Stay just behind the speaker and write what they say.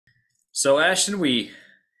So, Ashton, we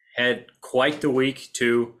had quite the week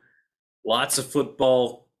too. Lots of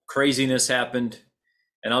football craziness happened.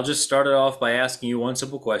 And I'll just start it off by asking you one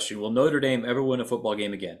simple question. Will Notre Dame ever win a football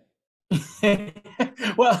game again?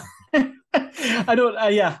 Well, I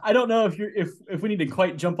don't. Yeah, I don't know if we need to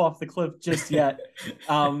quite jump off the cliff just yet.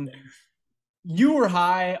 Um, you were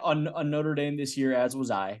high on Notre Dame this year, as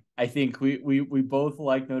was I. I think we both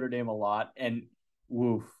like Notre Dame a lot, and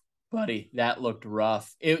woof, buddy, that looked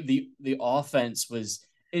rough. The offense was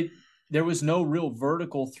it. There was no real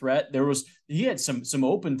vertical threat. He had some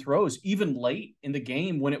open throws even late in the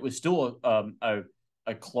game when it was still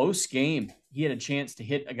a close game. He had a chance to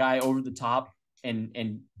hit a guy over the top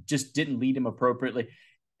and just didn't lead him appropriately.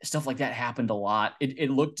 Stuff like that happened a lot. It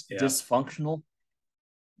looked Yeah. dysfunctional.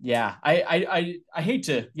 Yeah, I hate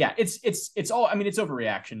to. Yeah, it's all. I mean, it's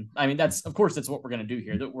overreaction. I mean, that's of course that's what we're gonna do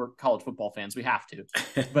here. That we're college football fans, we have to.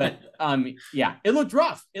 But yeah, it looked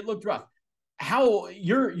rough. It looked rough. How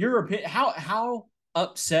your opinion? How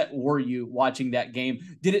upset were you watching that game?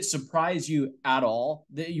 Did it surprise you at all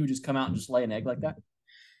that you would just come out and just lay an egg like that?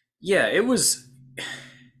 Yeah, it was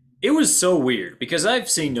so weird because I've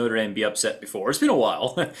seen Notre Dame be upset before. It's been a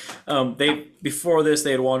while. They before this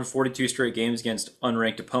they had won 42 straight games against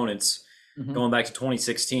unranked opponents Mm-hmm. going back to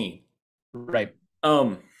 2016. Right.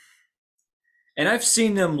 Um, and I've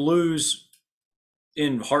seen them lose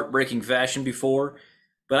in heartbreaking fashion before,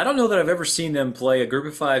 but I don't know that I've ever seen them play a group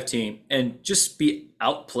of five team and just be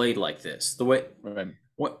outplayed like this. The way Right.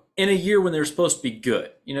 what in a year when they're supposed to be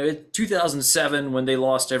good. 2007 when they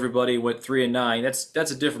lost everybody, went 3-9.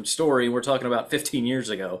 That's a different story. We're talking about 15 years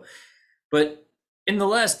ago. But in the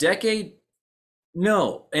last decade,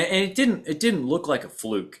 no, and it didn't look like a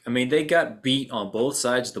fluke. I mean, they got beat on both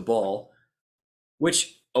sides of the ball,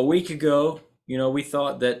 which a week ago, we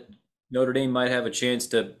thought that Notre Dame might have a chance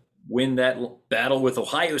to win that battle with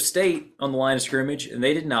Ohio State on the line of scrimmage, and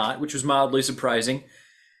they did not, which was mildly surprising.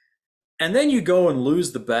 And then you go and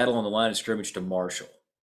lose the battle on the line of scrimmage to Marshall.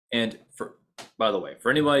 And by the way,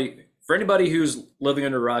 for anybody who's living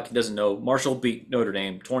under a rock and doesn't know, Marshall beat Notre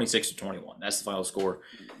Dame 26-21. That's the final score.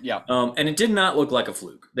 Yeah. And it did not look like a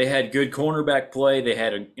fluke. They had good cornerback play. They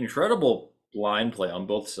had an incredible line play on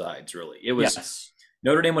both sides. Really, it was Yes.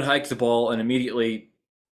 Notre Dame would hike the ball, and immediately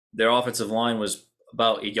their offensive line was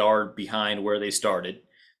about a yard behind where they started.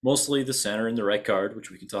 Mostly the center and the right guard, which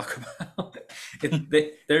we can talk about.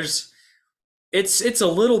 There's it's a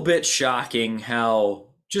little bit shocking how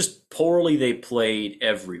just poorly they played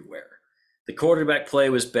everywhere. The quarterback play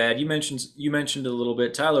was bad. You mentioned a little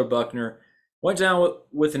bit. Tyler Buckner went down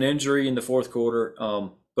with an injury in the fourth quarter,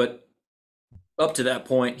 but up to that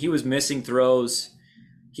point, he was missing throws.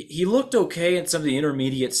 He looked okay in some of the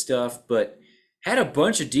intermediate stuff, but had a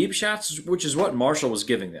bunch of deep shots, which is what Marshall was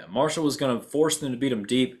giving them. Marshall was going to force them to beat them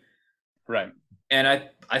deep, Right. and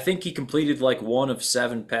I think he completed like one of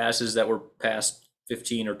seven passes that were past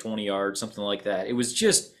 15 or 20 yards, something like that. It was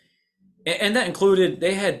just, and that included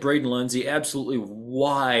they had Braden Lindsey absolutely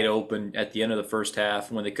wide open at the end of the first half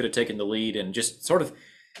when they could have taken the lead, and just sort of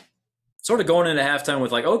going into halftime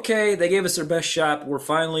with like, okay, they gave us their best shot. We're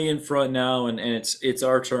finally in front now, and it's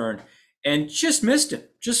our turn. And just missed him.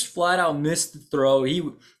 Just flat out missed the throw. He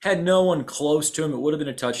had no one close to him. It would have been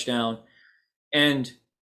a touchdown. And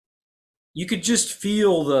you could just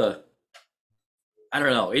feel I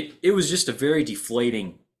don't know. It was just a very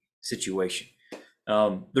deflating situation.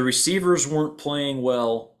 The receivers weren't playing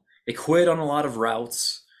well. They quit on a lot of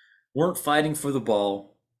routes, weren't fighting for the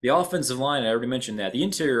ball. The offensive line, I already mentioned that. The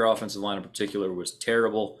interior offensive line in particular was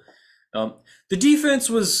terrible. The defense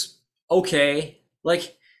was okay.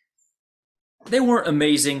 Like, they weren't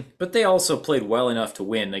amazing, but they also played well enough to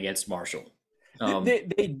win against Marshall. Um,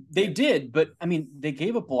 They did, but I mean, they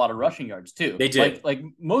gave up a lot of rushing yards too. they did. Like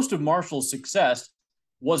most of Marshall's success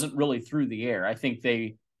wasn't really through the air. I think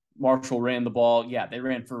Marshall ran the ball. Yeah, they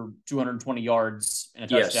ran for 220 yards and a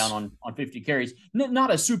touchdown Yes. on 50 carries.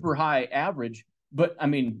 Not a super high average, but I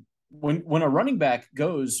mean, when a running back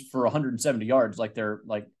goes for 170 yards, like they're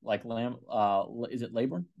like Lamb, is it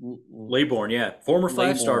Laborn? Laybourne, yeah. Former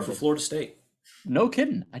five-star for Laborn. Florida State. No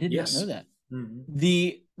kidding. I did not know Yes. that.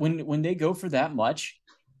 Mhm. When they go for that much,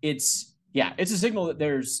 it's a signal that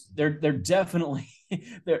they're definitely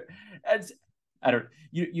there. I don't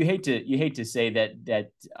you hate to say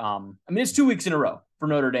that I mean, it's 2 weeks in a row for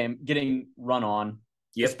Notre Dame getting run on,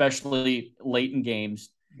 Yep. especially late in games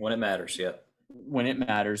When it matters, yep. when it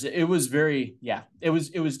matters. It was very, yeah, it was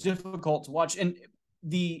difficult to watch. And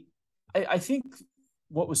the I think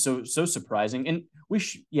what was so surprising, and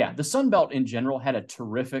yeah, the Sun Belt in general had a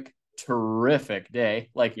terrific day.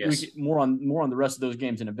 Like, Yes. more on the rest of those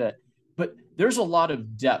games in a bit, but there's a lot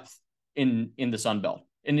of depth in the Sun Belt.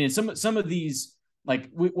 And in some of these, like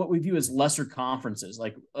what we view as lesser conferences,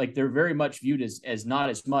 like they're very much viewed as not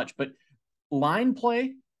as much, but line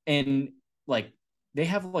play and like they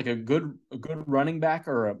have like a good running back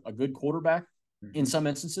or a good quarterback in some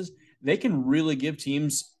instances, they can really give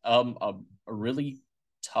teams a really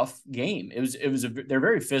tough game. They're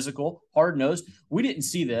very physical, hard nosed. We didn't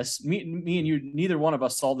see this. Me and you, neither one of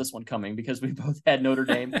us saw this one coming because we both had Notre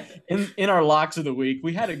Dame in our locks of the week.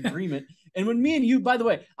 We had agreement. And when me and you, by the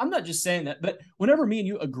way, I'm not just saying that, but whenever me and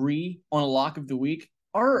you agree on a lock of the week,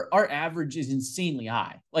 our average is insanely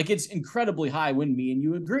high. Like it's incredibly high when me and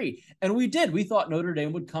you agree. And we did. We thought Notre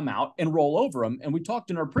Dame would come out and roll over them. And we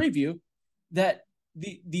talked in our preview that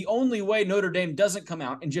the only way Notre Dame doesn't come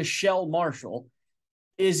out and just shell Marshall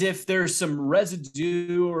is if there's some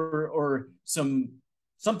residue or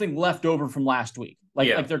something left over from last week.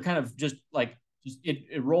 Like they're kind of just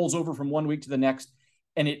it rolls over from one week to the next.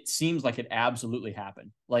 And it seems like it absolutely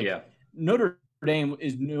happened. Notre Dame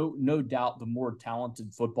is no doubt the more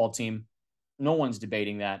talented football team. No one's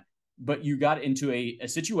debating that. But you got into a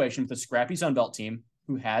situation with a scrappy Sun Belt team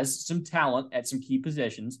who has some talent at some key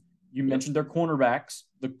positions. You mentioned their cornerbacks.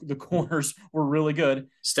 The corners were really good.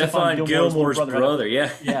 Stephon Gilmore's brother. Yeah,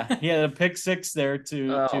 he had a pick six there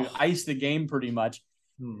to ice the game pretty much.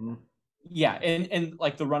 Mm-hmm. Yeah, and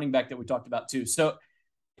like the running back that we talked about too. So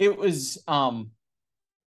it was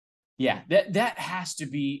that has to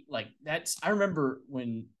be like that's. I remember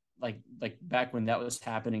when like back when that was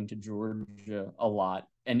happening to Georgia a lot,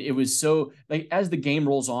 and it was so like as the game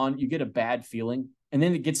rolls on, you get a bad feeling, and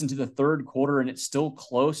then it gets into the third quarter and it's still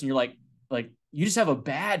close, and you're like you just have a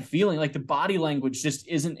bad feeling, like the body language just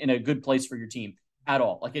isn't in a good place for your team at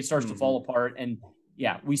all. Like it starts to fall apart, and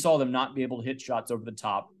we saw them not be able to hit shots over the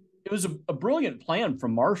top. It was a brilliant plan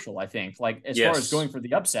from Marshall, I think. Like as far as going for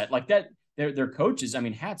the upset, like that. Their coaches, I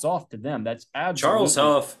mean, hats off to them. That's absolutely. Charles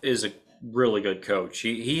Huff is a really good coach.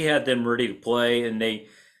 He had them ready to play, and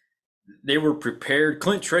they were prepared.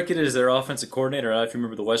 Clint Trickett is their offensive coordinator. I don't know if you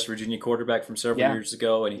remember the West Virginia quarterback from several years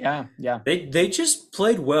ago. And they just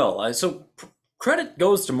played well. So credit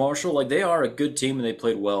goes to Marshall. Like they are a good team and they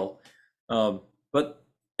played well. But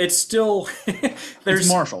it's still it's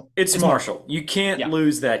Marshall. It's Marshall. You can't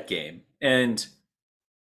lose that game. And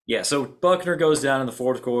so Buckner goes down in the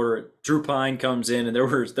fourth quarter. Drew Pine comes in, and there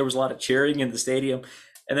was a lot of cheering in the stadium.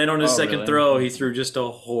 And then on his second throw, he threw just a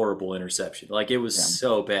horrible interception. Like it was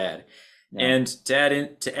so bad. Yeah. And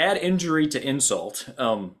to add injury to insult,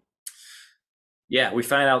 we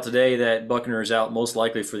find out today that Buckner is out most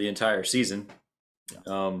likely for the entire season.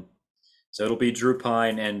 Yeah. So it'll be Drew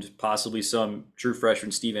Pine and possibly some true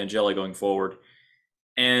freshman Steve Angeli going forward.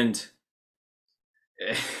 And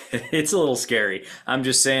it's a little scary. I'm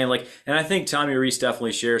just saying, and I think Tommy Rees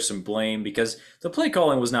definitely shares some blame because the play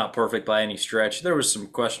calling was not perfect by any stretch. There was some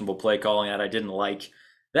questionable play calling that I didn't like.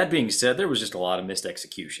 That being said, there was just a lot of missed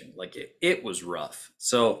execution. Like it was rough.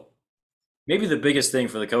 So maybe the biggest thing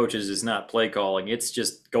for the coaches is not play calling. It's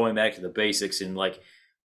just going back to the basics and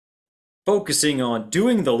focusing on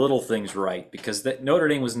doing the little things right, because Notre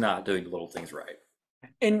Dame was not doing the little things right.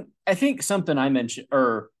 And I think something I mentioned,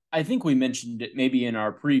 or I think we mentioned it maybe in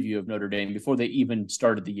our preview of Notre Dame before they even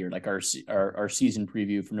started the year, like our season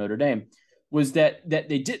preview from Notre Dame, was that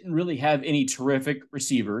they didn't really have any terrific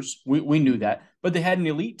receivers. We knew that, but they had an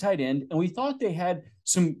elite tight end, and we thought they had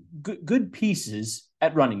some good pieces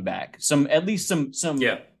at running back. Some like some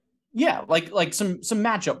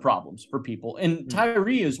matchup problems for people. And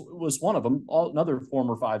Tyree was one of them, another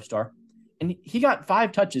former 5-star, and he got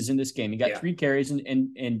 5 touches in this game. He got 3 carries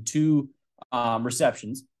and 2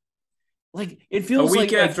 receptions. Like it feels a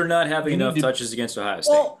week after not having enough touches against Ohio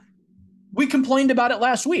State. Well, we complained about it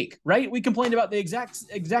last week, right? We complained about the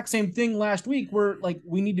exact same thing last week, where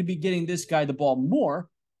we need to be getting this guy the ball more.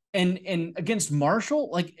 And against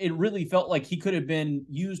Marshall, it really felt like he could have been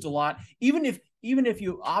used a lot, even if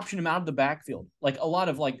you option him out of the backfield, a lot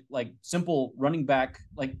of simple running back,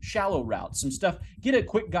 shallow routes, some stuff. Get a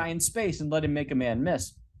quick guy in space and let him make a man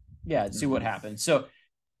miss. Yeah, see what happens. So.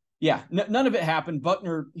 Yeah, none of it happened.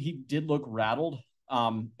 Buckner, he did look rattled.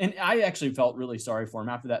 And I actually felt really sorry for him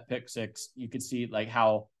after that pick six. You could see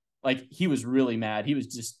how he was really mad. He was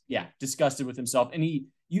just, disgusted with himself. And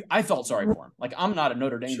I felt sorry for him. I'm not a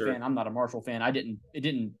Notre Dame fan. I'm not a Marshall fan. It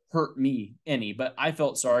didn't hurt me any, but I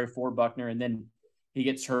felt sorry for Buckner. And then he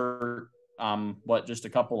gets hurt, just a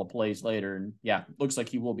couple of plays later. And looks like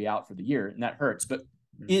he will be out for the year, and that hurts. But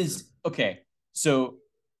so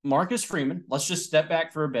Marcus Freeman, let's just step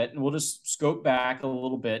back for a bit and we'll just scope back a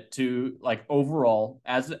little bit to overall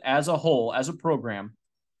as a whole, as a program.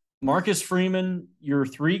 Marcus Freeman, you're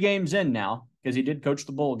 3 games in now. because he did coach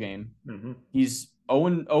the bowl game. Mm-hmm. He's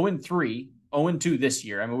 0-3, 0-2 this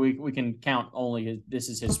year. I mean, we can count only this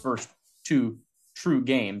is his first 2 true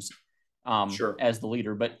games Sure. as the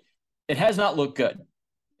leader, but it has not looked good.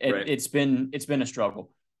 Right. It's been a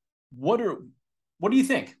struggle. What do you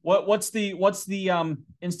think? What's the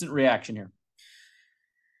instant reaction here?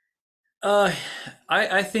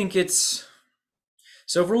 I think it's,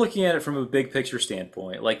 so if we're looking at it from a big picture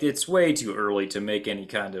standpoint, like it's way too early to make any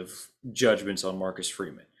kind of judgments on Marcus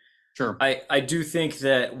Freeman. Sure. I do think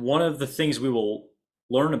that one of the things we will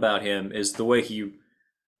learn about him is the way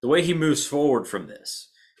he moves forward from this.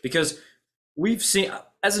 Because we've seen,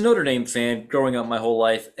 as a Notre Dame fan growing up my whole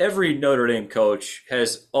life, every Notre Dame coach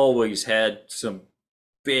has always had some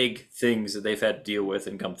big things that they've had to deal with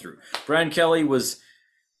and come through. Brian Kelly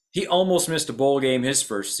he almost missed a bowl game his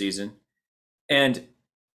first season, and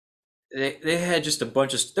they had just a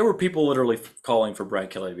bunch of, there were people literally calling for Brian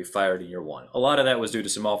Kelly to be fired in year one. A lot of that was due to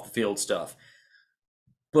some off the field stuff,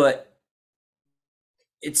 but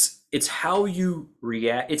it's how you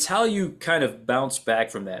react. It's how you kind of bounce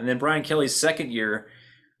back from that. And then Brian Kelly's second year,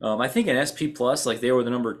 I think in SP Plus, like they were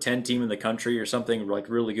the number 10 team in the country or something, like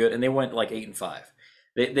really good, and they went like 8-5.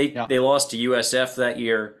 They lost to USF that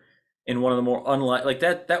year in one of the more like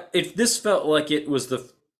that. If this felt like it was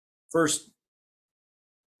the first,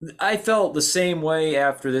 I felt the same way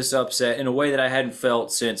after this upset in a way that I hadn't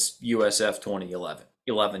felt since USF 2011,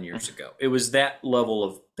 11 years ago. It was that level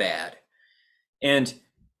of bad.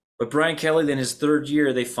 But Brian Kelly, then his third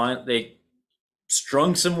year, they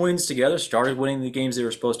strung some wins together, started winning the games they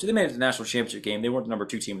were supposed to. They made it to the national championship game. They weren't the number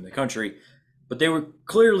 2 team in the country, but they were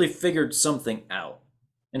clearly figured something out.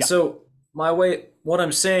 And so what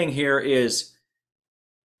I'm saying here is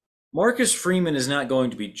Marcus Freeman is not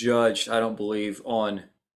going to be judged, I don't believe, on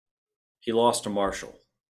he lost to Marshall.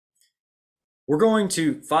 We're going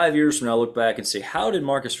to 5 years from now look back and say, how did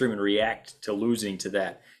Marcus Freeman react to losing to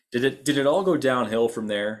that? Did it all go downhill from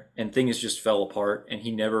there and things just fell apart and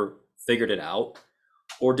he never figured it out?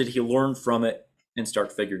 Or did he learn from it and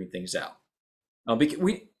start figuring things out?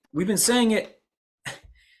 We've been saying it.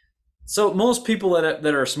 So most people that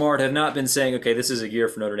are smart have not been saying, okay, this is a year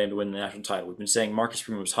for Notre Dame to win the national title. We've been saying Marcus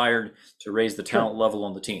Freeman was hired to raise the talent level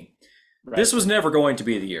on the team. Right. This was never going to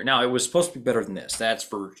be the year. Now, it was supposed to be better than this. That's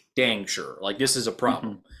for dang sure. Like, this is a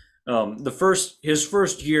problem. His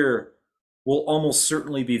first year will almost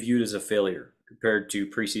certainly be viewed as a failure compared to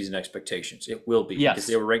preseason expectations. It will be, because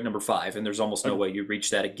they were ranked number 5, and there's almost no way you reach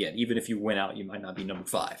that again. Even if you win out, you might not be number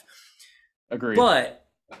 5. Agreed. But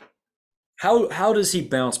how does he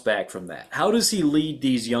bounce back from that? How does he lead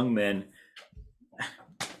these young men?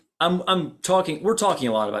 We're talking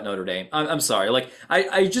a lot about Notre Dame. I'm sorry. Like,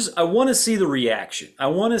 I want to see the reaction. I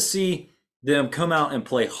want to see them come out and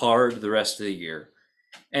play hard the rest of the year.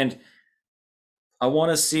 And I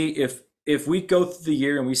want to see if we go through the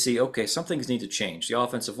year and we see, okay, some things need to change. The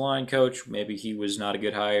offensive line coach, maybe he was not a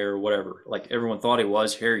good hire or whatever. Like everyone thought he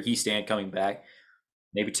was. Harry Hiestand coming back.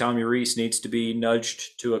 Maybe Tommy Rees needs to be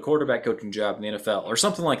nudged to a quarterback coaching job in the NFL or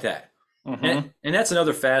something like that. And that's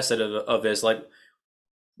another facet of this. Like,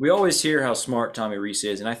 we always hear how smart Tommy Rees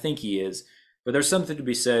is, and I think he is. But there's something to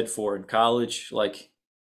be said for in college, like,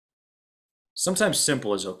 sometimes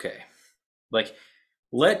simple is okay. Like,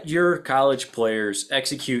 let your college players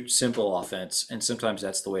execute simple offense, and sometimes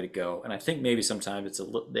that's the way to go. And I think maybe sometimes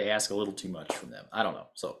they ask a little too much from them. I don't know.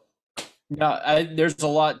 So, yeah, there's a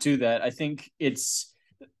lot to that. I think you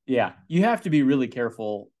have to be really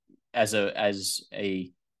careful there's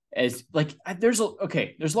a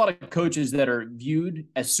lot of coaches that are viewed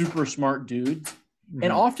as super smart dudes,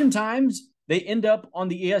 and oftentimes they end up on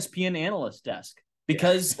the ESPN analyst desk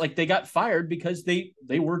because like they got fired because they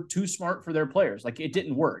were too smart for their players. Like, it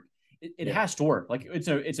didn't work. It has to work. Like,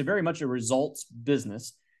 it's a very much a results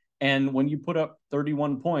business. And when you put up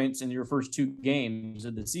 31 points in your first 2 games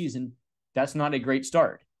of the season, that's not a great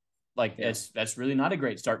start. Like, that's really not a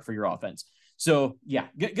great start for your offense. So,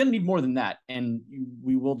 gonna need more than that. And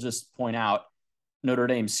we will just point out Notre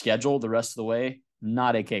Dame's schedule the rest of the way,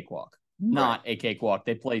 not a cakewalk. Not a cakewalk.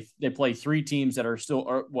 They play 3 teams that are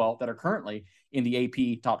currently in the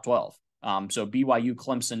AP top 12. So BYU,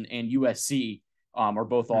 Clemson, and USC are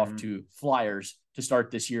both off to Flyers to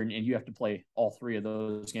start this year, and you have to play all 3 of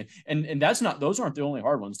those games. And those aren't the only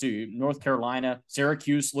hard ones too. North Carolina,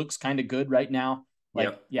 Syracuse looks kind of good right now.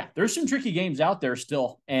 There's some tricky games out there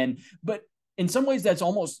still. But in some ways that's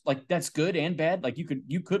almost like that's good and bad. Like,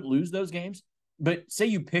 you could lose those games, but say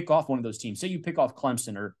you pick off one of those teams, say you pick off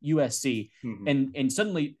Clemson or USC, and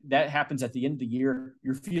suddenly that happens at the end of the year,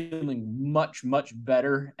 you're feeling much, much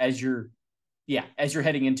better as you're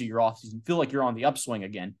heading into your offseason. Feel like you're on the upswing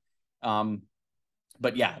again.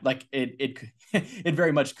 But yeah, like it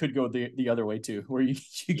very much could go the other way too, where you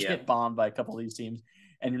Yeah, get bombed by a couple of these teams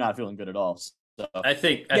and you're not feeling good at all. So I yeah,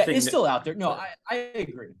 think. it's still out there. No, Go I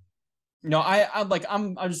agree. No, I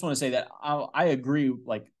just want to say that I agree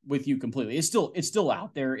like with you completely. It's still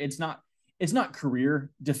out there. It's not career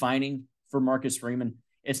defining for Marcus Freeman.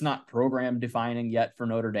 It's not program defining yet for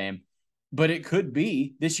Notre Dame, but it could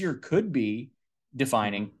be this year could be ahead.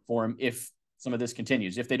 defining for him if some of this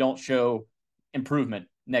continues. If they don't show improvement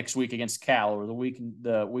next week against Cal or the week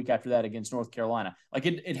after that against North Carolina, like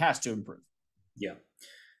it has to improve. Yeah.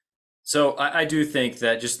 So I do think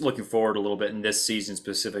that just looking forward a little bit in this season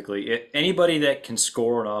specifically, anybody that can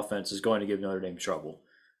score on offense is going to give Notre Dame trouble.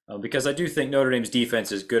 Because I do think Notre Dame's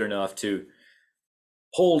defense is good enough to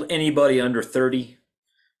hold anybody under 30.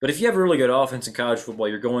 But if you have a really good offense in college football,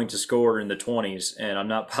 you're going to score in the 20s, and I'm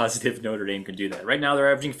not positive Notre Dame can do that. Right now,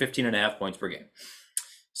 they're averaging 15 and a half points per game.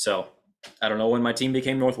 So I don't know when my team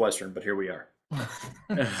became Northwestern, but here we are.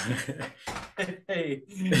 Hey.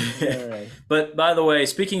 All right. But by the way,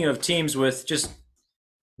 speaking of teams with just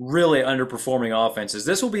really underperforming offenses,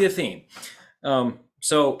 this will be a theme.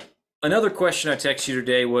 So another question I texted you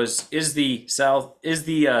today was: Is the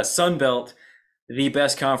Sun Belt the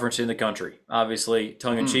best conference in the country? Obviously,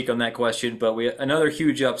 tongue in cheek on that question, but another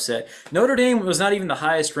huge upset. Notre Dame was not even the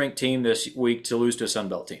highest ranked team this week to lose to a Sun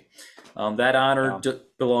Belt team. That honor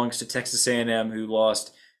belongs to Texas A&M, who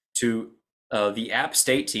lost to the App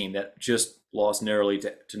State team that just lost narrowly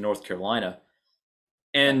to North Carolina.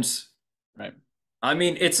 And right. I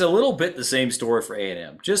mean, it's a little bit the same story for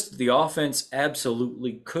A&M. Just the offense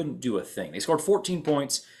absolutely couldn't do a thing. They scored 14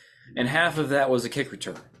 points, and half of that was a kick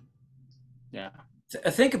return. Yeah.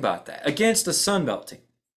 Think about that against a Sun Belt team.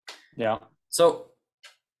 Yeah. So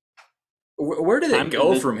where do they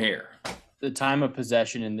go from here? The time of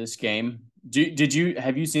possession in this game.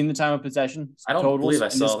 Have you seen the time of possession? I don't totals believe I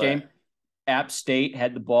in saw this that. game? App State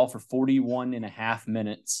had the ball for 41 and a half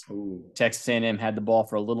minutes. Ooh. Texas A&M had the ball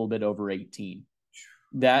for a little bit over 18.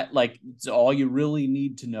 That it's all you really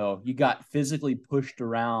need to know. You got physically pushed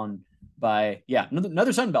around by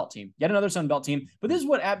another Sun Belt team, yet another Sun Belt team. But this is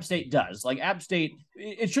what App State does. Like App State,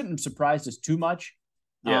 it shouldn't have surprised us too much.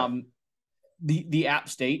 Yeah. The App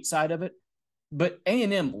State side of it, but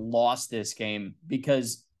A&M lost this game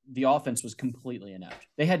because the offense was completely inept.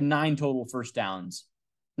 They had 9 total first downs.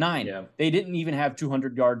 9. Yeah. They didn't even have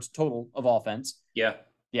 200 yards total of offense. Yeah.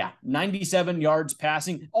 Yeah, 97 yards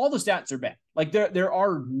passing. All the stats are bad. Like there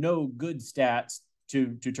are no good stats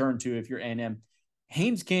to turn to if you're A&M.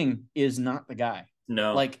 Haynes King is not the guy.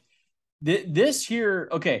 No. Like this here,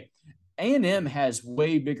 okay, A&M has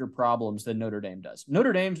way bigger problems than Notre Dame does.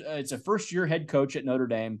 Notre Dame's it's a first-year head coach at Notre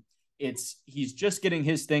Dame. He's just getting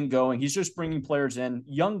his thing going. He's just bringing players in,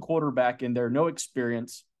 young quarterback in there, no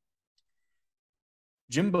experience.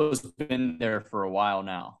 Jimbo's been there for a while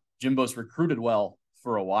now. Jimbo's recruited well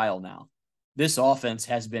for a while now. This offense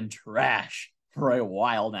has been trash for a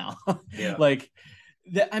while now. Yeah.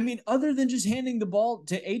 Other than just handing the ball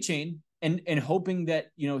to A-Chain and hoping that,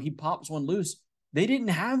 he pops one loose, they didn't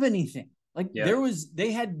have anything.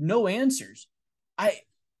 They had no answers.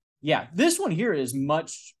 This one here is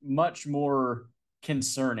much, much more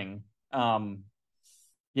concerning. I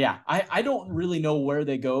don't really know where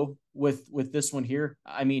they go with this one here.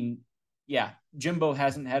 I mean, Jimbo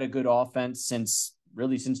hasn't had a good offense since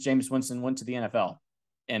Jameis Winston went to the NFL.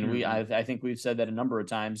 And I think we've said that a number of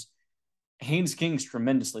times. Haynes King's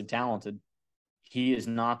tremendously talented. He is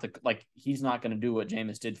not he's not going to do what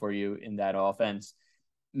Jameis did for you in that offense.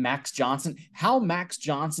 Max Johnson, how Max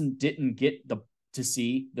Johnson didn't get to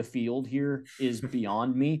see the field here is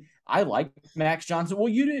beyond me. I like Max Johnson. Well,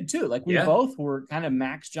 you did too. We both were kind of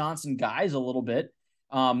Max Johnson guys a little bit.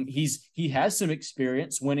 He has some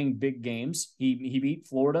experience winning big games. He beat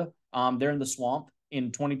Florida there in the swamp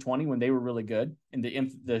in 2020 when they were really good in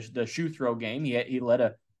the shoe throw game. He led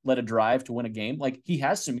a drive to win a game. He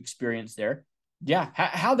has some experience there. Yeah,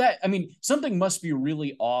 something must be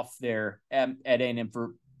really off there at A&M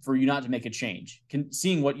for you not to make a change.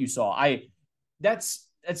 Seeing what you saw, that's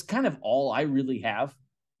kind of all I really have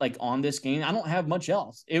on this game. I don't have much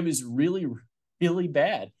else. It was really, really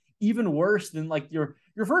bad. Even worse than your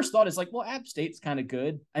first thought is App State's kind of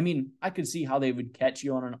good. I mean, I could see how they would catch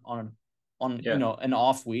you on an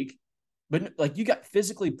off week, but you got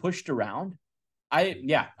physically pushed around. I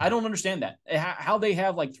don't understand that. How they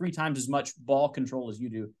have 3 times as much ball control as you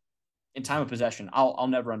do in time of possession. I'll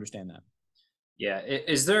never understand that. Yeah,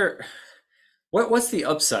 is there what's the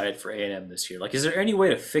upside for A&M this year? Is there any way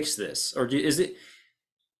to fix this, or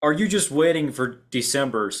are you just waiting for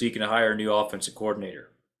December so you can hire a new offensive coordinator?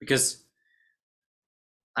 Because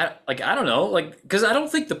I don't know, like, because I don't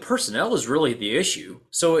think the personnel is really the issue.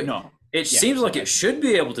 So No. it Yeah. seems like No. it should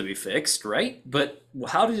be able to be fixed, right? But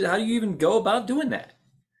how do you even go about doing that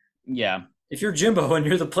Yeah. if you're Jimbo and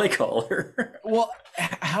you're the play caller? Well,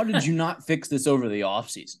 how did you not fix this over the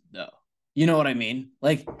offseason, though? You know what I mean?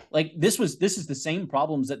 Like this is the same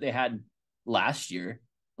problems that they had last year.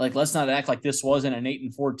 Like, let's not act like this wasn't an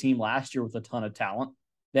 8-4 team last year with a ton of talent.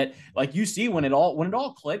 That, like, you see, when it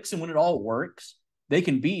all clicks and when it all works, they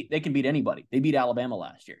can beat anybody. They beat Alabama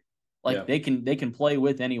last year. Yeah, Like, they can play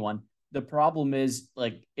with anyone. The problem is,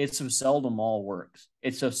 like, it so seldom all works.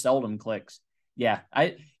 It so seldom clicks. Yeah,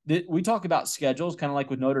 we talk about schedules kind of like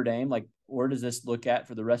with Notre Dame. Like, where does this look at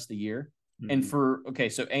for the rest of the year? And hmm,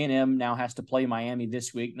 so A&M now has to play Miami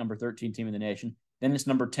this week, number 13 team in the nation. Then it's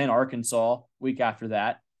number 10 Arkansas week after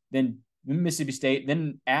that. Then Mississippi State.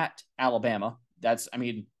 Then at Alabama. I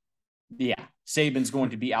mean, yeah, Saban's going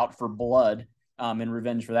to be out for blood in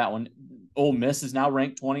revenge for that one. Ole Miss is now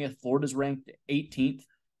ranked 20th. Florida's ranked 18th.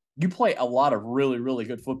 You play a lot of really, really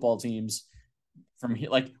good football teams from here.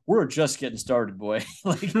 Like, we're just getting started, boy.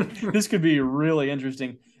 Like, this could be really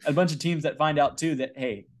interesting. A bunch of teams that find out too that,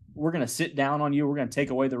 hey, we're going to sit down on you. We're going to take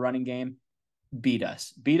away the running game. Beat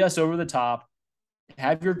us over the top.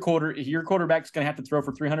 Have your quarterback's going to have to throw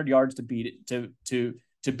for 300 yards to beat it,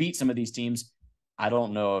 to beat some of these teams. I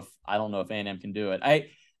don't know if A&M can do it. I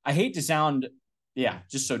hate to sound,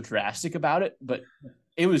 just so drastic about it, but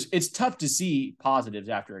it's tough to see positives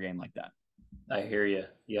after a game like that. I hear you.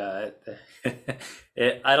 Yeah,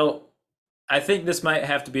 I don't. I think this might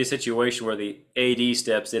have to be a situation where the AD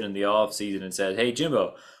steps in the off season and says, "Hey,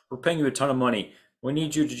 Jimbo, we're paying you a ton of money. We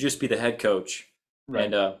need you to just be the head coach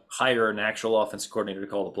and Right. hire an actual offensive coordinator to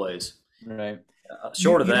call the plays." Right. You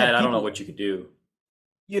Short of you that, have I don't know people what you could do.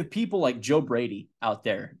 you have people like Joe Brady out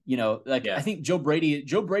there. Like, I Yeah, think Joe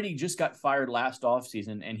Brady just got fired last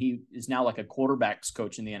offseason, and he is now like a quarterbacks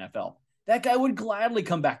coach in the NFL. That guy would gladly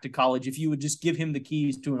come back to college if you would just give him the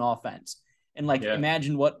keys to an offense. And, like, yeah.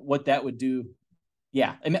 imagine what that would do.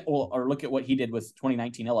 Yeah, or look at what he did with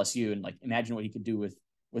 2019 LSU, and, like, imagine what he could do with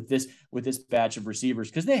this batch of receivers,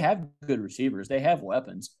 because they have good receivers, they have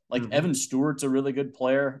weapons. Like, Hmm. Evan Stewart's a really good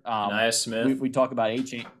player. Anaya We, Smith. we talk about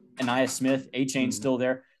Anaya Smith, A-Chain's Hmm. still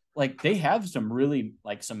there. Like, they have some really,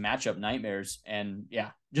 like, some matchup nightmares, and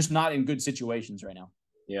yeah, just not in good situations right now.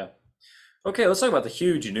 Yeah. Okay, let's talk about the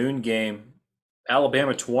huge noon game.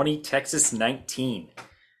 Alabama 20, Texas 19.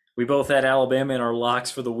 We both had Alabama in our locks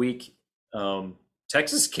for the week.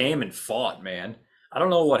 Texas came and fought, man. I don't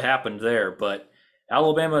know what happened there, but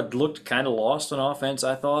Alabama looked kind of lost on offense,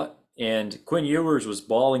 I thought. And Quinn Ewers was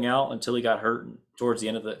balling out until he got hurt towards the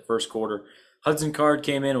end of the first quarter. Hudson Card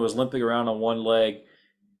came in and was limping around on one leg.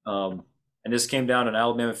 And this came down to an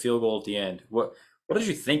Alabama field goal at the end. What did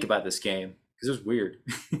you think about this game? Because it was weird.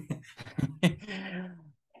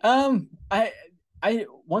 um, I,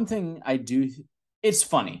 one thing I do, it's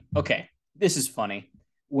funny. Okay, this is funny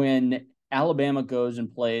when Alabama goes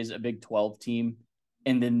and plays a Big 12 team,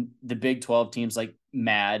 and then the Big 12 team's like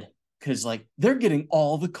mad because, like, they're getting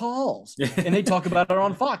all the calls, and they talk about it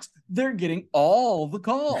on Fox. They're getting all the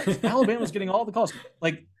calls. Alabama's getting all the calls.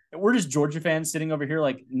 Like, we're just Georgia fans sitting over here,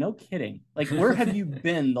 like, no kidding. Like, where have you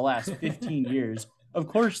been the last 15 years? Of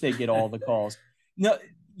course they get all the calls. No,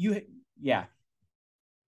 yeah.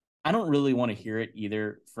 I don't really want to hear it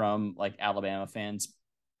either from, like, Alabama fans.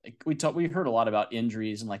 Like, we heard a lot about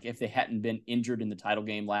injuries, and, like, if they hadn't been injured in the title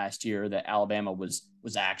game last year, that Alabama was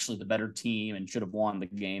actually the better team and should have won the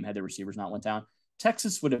game had the receivers not went down.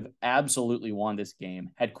 Texas would have absolutely won this game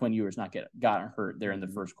had Quinn Ewers not gotten hurt there in the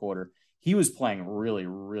first quarter. He was playing really,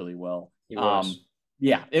 really well. He was.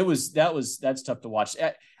 Yeah, that's tough to watch.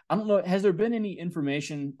 I don't know. Has there been any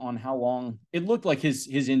information on how long it looked like his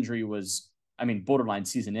injury was? I mean, borderline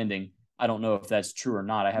season ending. I don't know if that's true or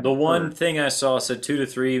not. I The haven't one heard. thing I saw said 2 to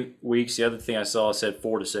 3 weeks. The other thing I saw said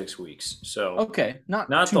 4 to 6 weeks. So Okay, not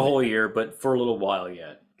not too the whole bad, year, but for a little while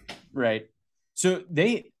yet. right? So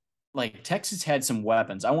they, like, Texas had some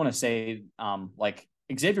weapons. I want to say, like,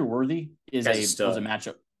 Xavier Worthy Guy's a was a stud.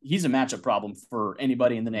 matchup. He's a matchup problem for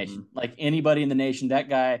anybody in the Hmm. nation. Like, anybody in the nation, that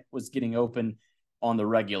guy was getting open on the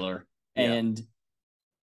regular. Yeah. And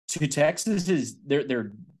to Texas is their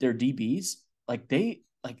DBs, like,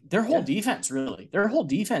 their whole Yeah. defense, really. Their whole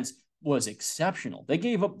defense was exceptional. They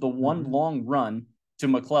gave up the one Hmm. long run to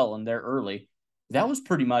McClellan there early. That was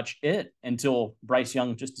pretty much it until Bryce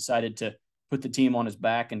Young just decided to put the team on his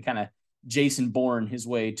back and kind of Jason Bourne his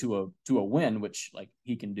way to a win, which like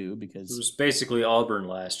he can do It because was basically Auburn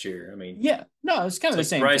last year. I mean, yeah, no, it's kind it's of the like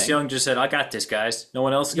same Bryce thing. Young just said, "I got this, guys. No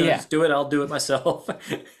one else is gonna Yeah, do it. I'll do it myself."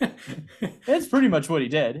 that's pretty much what he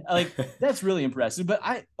did. Like that's really impressive. But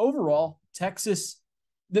I overall Texas,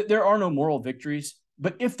 there are no moral victories.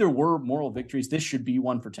 But if there were moral victories, this should be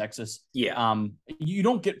one for Texas. Yeah, You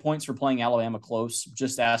don't get points for playing Alabama close.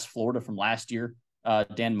 Just ask Florida from last year.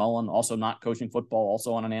 Dan Mullen, also not coaching football,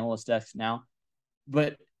 also on an analyst desk now.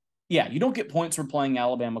 But yeah, you don't get points for playing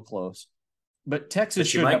Alabama close. But Texas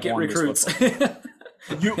but you should might have get won this recruits.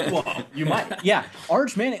 football game. You might. Yeah.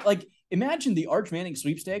 Arch Manning, like imagine the Arch Manning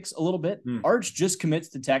sweepstakes a little bit. Arch just commits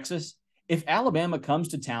to Texas. If Alabama comes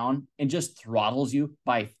to town and just throttles you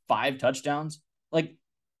by 5 touchdowns, like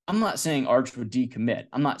I'm not saying Arch would decommit.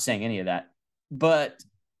 I'm not saying any of that. But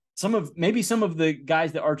maybe some of the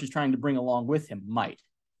guys that Arch is trying to bring along with him might.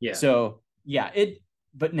 Yeah. So yeah,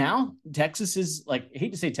 but now Texas is like, I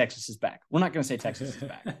hate to say Texas is back. We're not going to say Texas is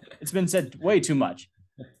back. It's been said way too much,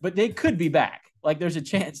 but they could be back. Like there's a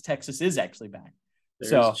chance Texas is actually back.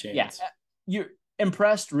 There's a chance. Yeah, you're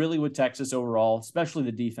impressed really with Texas overall, especially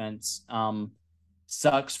the defense.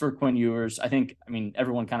 Sucks for Quinn Ewers. I mean,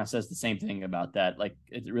 everyone kind of says the same thing about that. Like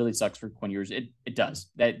it really sucks for Quinn Ewers. It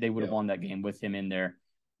does. That they would have won that game with him in there.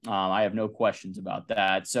 I have no questions about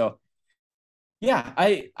that. So yeah,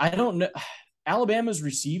 I don't know. Alabama's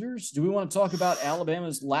receivers. Do we want to talk about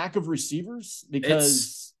Alabama's lack of receivers?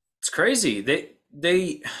 Because it's crazy.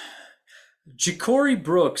 They Ja'Cory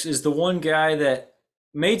Brooks is the one guy that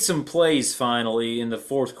made some plays finally in the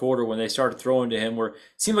fourth quarter when they started throwing to him, where it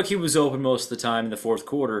seemed like he was open most of the time in the fourth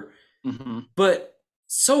quarter. Mm-hmm. But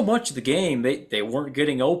so much of the game they weren't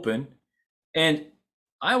getting open, and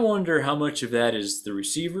I wonder how much of that is the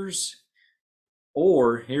receivers.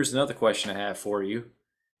 Or here's another question I have for you.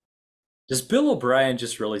 Does Bill O'Brien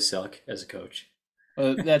just really suck as a coach?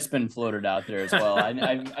 That's been floated out there as well.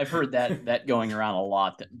 I've heard that going around a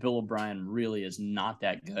lot, that Bill O'Brien really is not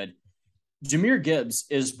that good. Jahmyr Gibbs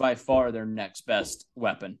is by far their next best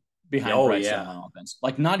weapon behind Bryce Young on offense.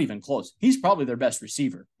 Like not even close. He's probably their best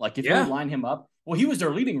receiver. Like if you line him up, well, he was their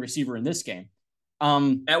leading receiver in this game.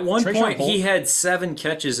 At one point, he had 7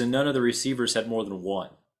 catches and none of the receivers had more than 1.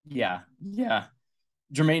 Yeah.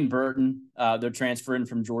 Jermaine Burton, they're transferring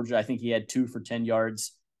from Georgia. I think he had 2 for 10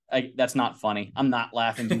 yards. That's not funny. I'm not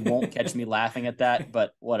laughing. You won't catch me laughing at that,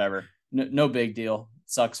 but whatever. No big deal.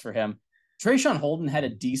 Sucks for him. Trayshawn Holden had a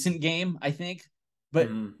decent game, I think, but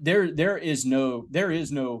there is no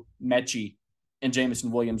Mechie and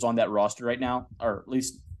Jamison Williams on that roster right now, or at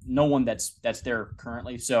least no one that's there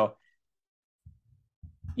currently. So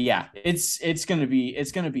yeah, it's gonna be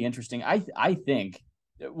interesting. I think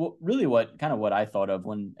really what I thought of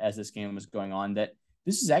as this game was going on, that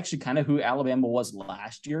this is actually kind of who Alabama was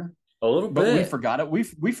last year. A little bit. But we forgot it.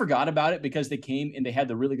 We forgot about it because they came and they had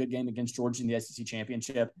the really good game against Georgia in the SEC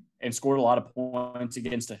championship and scored a lot of points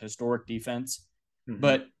against a historic defense. Mm-hmm.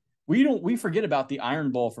 But we forget about the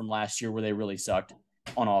Iron Bowl from last year where they really sucked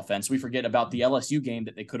on offense. We forget about the LSU game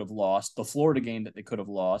that they could have lost, the Florida game that they could have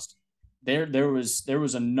lost. There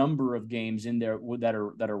was a number of games in there that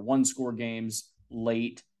are 1-score games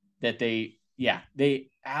late that they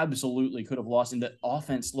absolutely could have lost, and the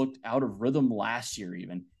offense looked out of rhythm last year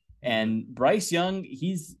even. And Bryce Young,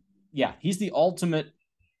 he's the ultimate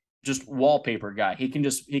just wallpaper guy. He can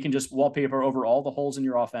just wallpaper over all the holes in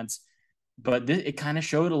your offense. But it kind of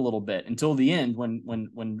showed a little bit until the end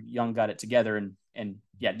when Young got it together and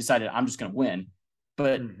decided I'm just going to win.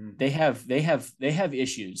 But they have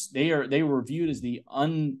issues. They were viewed as the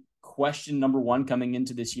unquestioned number 1 coming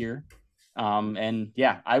into this year. And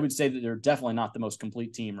I would say that they're definitely not the most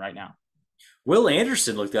complete team right now. Will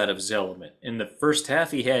Anderson looked out of his element. In the first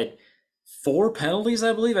half, he had 4 penalties,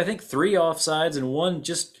 I believe. I think 3 offsides and 1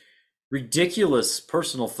 just ridiculous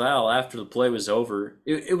personal foul after the play was over.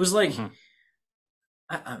 It was like,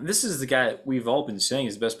 this is the guy we've all been saying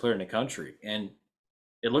is the best player in the country. And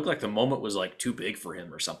it looked like the moment was like too big for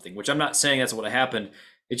him or something, which I'm not saying that's what happened.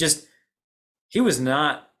 He was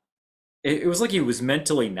not, it was like he was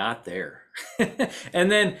mentally not there.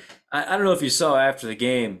 And then, I don't know if you saw after the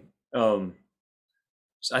game,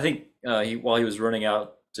 I think while he was running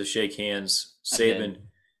out to shake hands,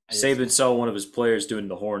 Saban saw one of his players doing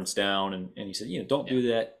the horns down, and he said, don't do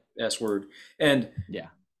that S word. And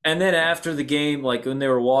then after the game, like when they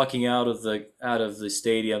were walking out of the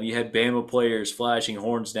stadium, you had Bama players flashing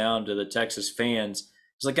horns down to the Texas fans.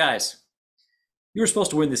 It's like, guys, you were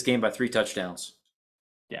supposed to win this game by 3 touchdowns.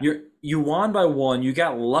 Yeah. You won by 1. You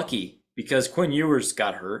got lucky because Quinn Ewers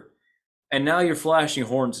got hurt, and now you're flashing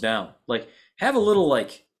horns down. Like, have a little,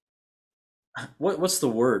 like, what's the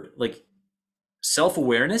word? Like,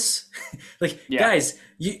 self-awareness. Like, Yeah. guys,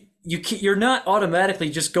 you're not automatically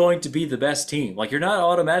just going to be the best team. Like, you're not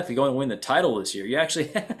automatically going to win the title this year. You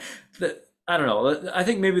actually, I don't know. I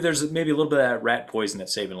think maybe there's maybe a little bit of that rat poison that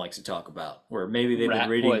Saban likes to talk about, where maybe they've been Rat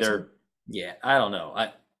reading poison. their, yeah, I don't know.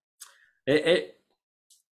 It, it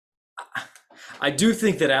I do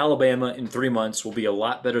think that Alabama in 3 months will be a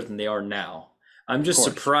lot better than they are now. I'm Of just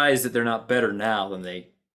course. surprised that they're not better now than they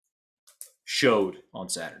showed on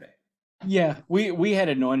Saturday. Yeah, we had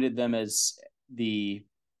anointed them as the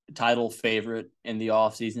title favorite in the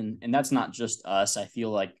offseason, and that's not just us. I feel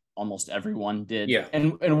like almost everyone did. Yeah.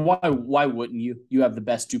 And why wouldn't you? You have the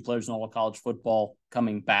best two players in all of college football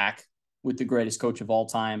coming back with the greatest coach of all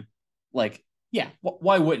time. Like, yeah,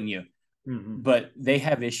 why wouldn't you? Mm-hmm. But they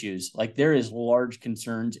have issues. Like there is large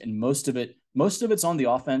concerns, and most of it's on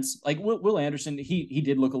the offense. Like Will Anderson, he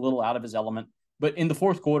did look a little out of his element, but in the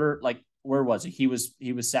fourth quarter, like where was he? He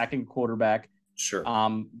was sacking quarterback, Sure.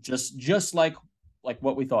 just like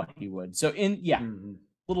what we thought he would. So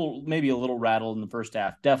Mm-hmm. maybe a little rattled in the first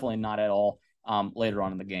half. Definitely not at all. Later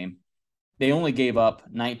on in the game, they only gave up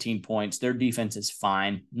 19 points. Their defense is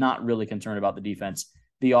fine. Not really concerned about the defense.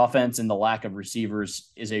 The offense and the lack of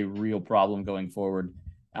receivers is a real problem going forward.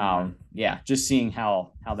 Mm-hmm. Yeah, just seeing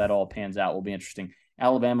how that all pans out will be interesting.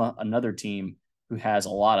 Alabama, another team who has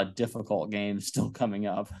a lot of difficult games still coming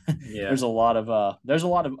up. Yeah. there's a lot of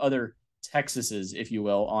other Texases, if you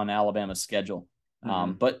will, on Alabama's schedule.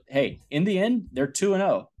 Mm-hmm. But hey, in the end, they're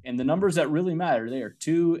 2-0, and the numbers that really matter, they are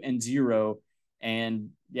 2-0, and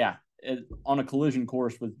yeah, on a collision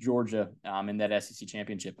course with Georgia in that SEC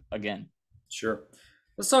championship again. Sure.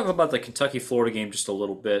 Let's talk about the Kentucky Florida game just a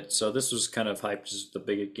little bit. So this was kind of hyped as the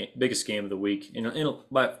biggest game of the week,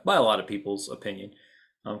 by a lot of people's opinion.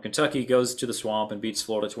 Kentucky goes to the Swamp and beats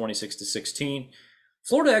Florida 26-16.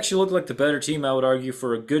 Florida actually looked like the better team, I would argue,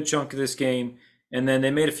 for a good chunk of this game, and then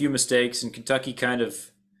they made a few mistakes, and Kentucky kind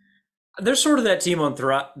of they're sort of that team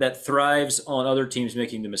that thrives on other teams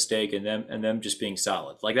making the mistake and them just being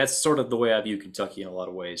solid. Like that's sort of the way I view Kentucky in a lot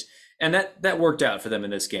of ways, and that worked out for them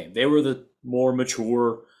in this game. They were the more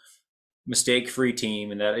mature, mistake-free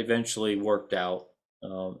team, and that eventually worked out.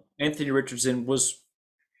 Anthony Richardson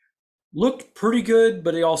looked pretty good,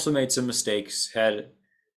 but he also made some mistakes. Had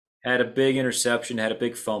a big interception, had a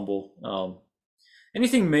big fumble.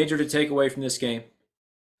 Anything major to take away from this game?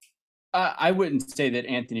 I wouldn't say that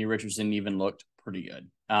Anthony Richardson even looked pretty good.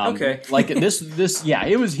 Okay. Like yeah,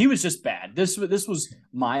 he was just bad. This was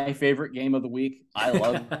my favorite game of the week. I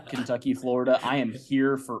love Kentucky, Florida. I am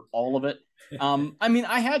here for all of it. I mean,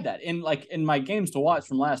 I had that in my games to watch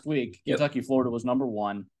from last week. Yep. Kentucky, Florida was number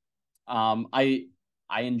one. I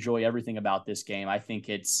enjoy everything about this game. I think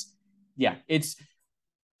it's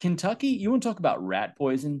Kentucky. You want to talk about rat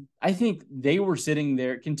poison? I think they were sitting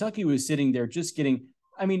there. Kentucky was sitting there just getting.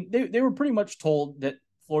 I mean, they were pretty much told that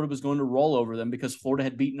Florida was going to roll over them because Florida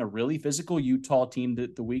had beaten a really physical Utah team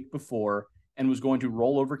the week before and was going to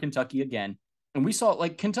roll over Kentucky again. And we saw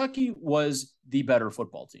like Kentucky was the better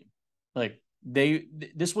football team. Like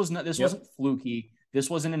this wasn't fluky. This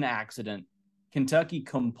wasn't an accident. Kentucky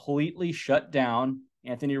completely shut down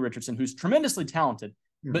Anthony Richardson, who's tremendously talented,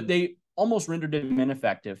 but they almost rendered him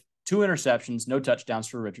ineffective. 2 interceptions, no touchdowns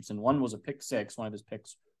for Richardson. One was a pick six. One of his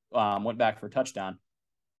picks went back for a touchdown.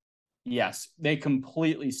 Yes, they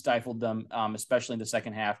completely stifled them, especially in the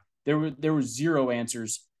second half. There were zero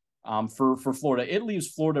answers for Florida. It leaves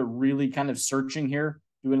Florida really kind of searching here,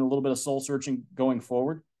 doing a little bit of soul searching going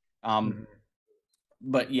forward.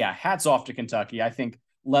 But yeah, hats off to Kentucky. I think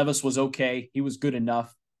Levis was okay. He was good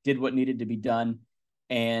enough, did what needed to be done,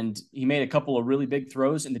 and he made a couple of really big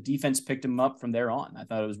throws, and the defense picked him up from there on. I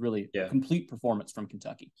thought it was really a complete performance from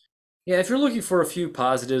Kentucky. Yeah, if you're looking for a few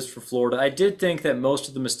positives for Florida, I did think that most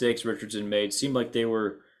of the mistakes Richardson made seemed like they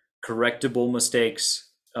were correctable mistakes.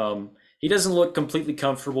 He doesn't look completely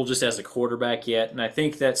comfortable just as a quarterback yet, and I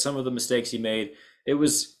think that some of the mistakes he made, it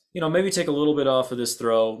was, maybe take a little bit off of this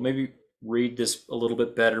throw, maybe read this a little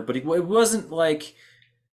bit better, but it wasn't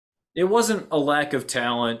a lack of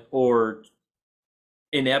talent or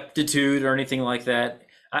ineptitude or anything like that.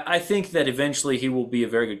 I think that eventually he will be a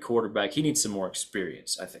very good quarterback. He needs some more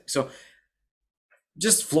experience, I think. So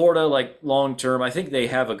just Florida, like long term, I think they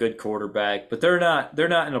have a good quarterback, but they're not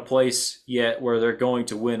in a place yet where they're going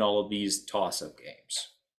to win all of these toss-up games.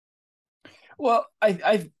 Well,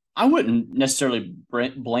 I wouldn't necessarily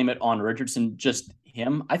blame it on Richardson, just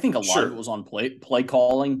him. I think a lot of it was on play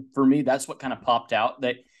calling for me. That's what kind of popped out.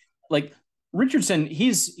 That like Richardson,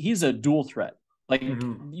 he's a dual threat. Like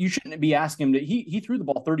you shouldn't be asking him to. He threw the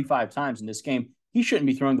ball 35 times in this game. He shouldn't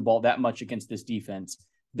be throwing the ball that much against this defense.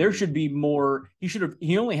 There should be more.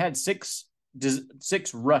 He only had 6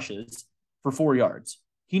 rushes for 4 yards.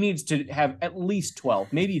 He needs to have at least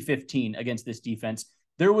 12, maybe 15 against this defense.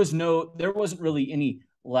 There wasn't really any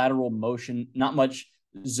lateral motion, not much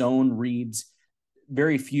zone reads,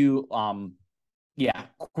 very few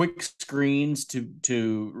quick screens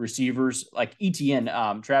to receivers. Like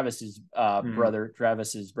ETN, Travis's brother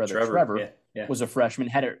Trevor was a freshman,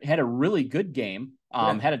 had a really good game,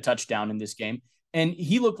 had a touchdown in this game, and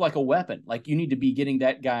he looked like a weapon. Like, you need to be getting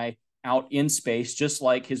that guy out in space, just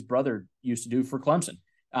like his brother used to do for Clemson.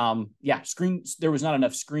 Screens. There was not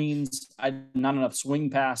enough screens, not enough swing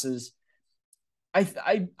passes.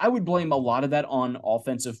 I would blame a lot of that on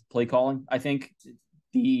offensive play calling. I think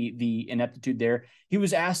the ineptitude there. He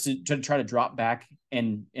was asked to try to drop back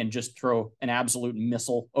and just throw an absolute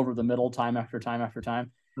missile over the middle time after time after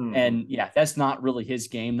time. Mm-hmm. And that's not really his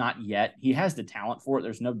game, not yet. He has the talent for it,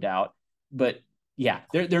 there's no doubt. But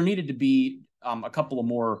there needed to be a couple of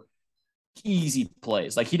more easy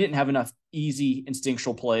plays. Like, he didn't have enough easy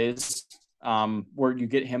instinctual plays where you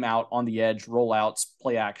get him out on the edge, rollouts,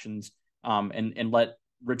 play actions, and let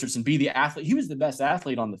Richardson be the athlete. He was the best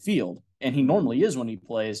athlete on the field, and he normally is when he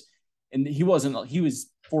plays. And he was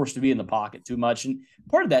forced to be in the pocket too much. And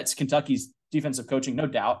part of that's Kentucky's defensive coaching, no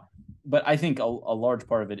doubt. But I think a large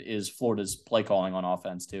part of it is Florida's play calling on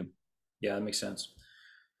offense too. Yeah, that makes sense.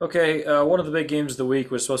 Okay, one of the big games of the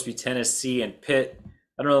week was supposed to be Tennessee and Pitt.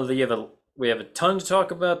 I don't know that we have a ton to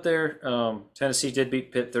talk about there. Tennessee did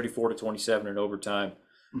beat Pitt 34-27 in overtime.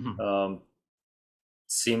 Mm-hmm.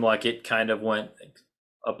 Seemed like it kind of went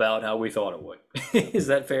about how we thought it would. Is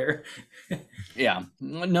that fair? Yeah,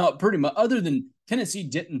 no, pretty much. Other than Tennessee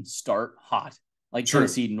didn't start hot. Like, True.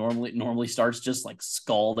 Tennessee normally starts just like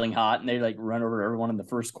scalding hot, and they like run over everyone in the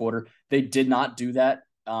first quarter. They did not do that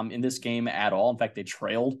in this game at all. In fact, they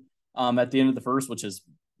trailed at the end of the first, which is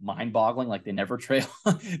mind-boggling. Like, they never trail.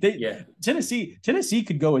 Tennessee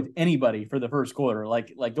could go with anybody for the first quarter.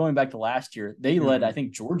 Like going back to last year, they led, I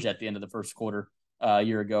think, Georgia at the end of the first quarter a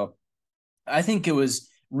year ago. I think it was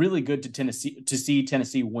really good to see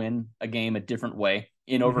Tennessee win a game a different way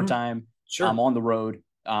in overtime. Sure. On the road.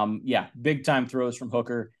 Big time throws from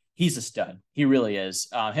Hooker. He's a stud. He really is.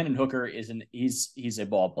 Hendon Hooker he's a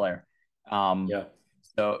ball player.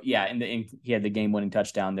 So and he had the game winning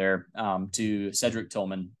touchdown there to Cedric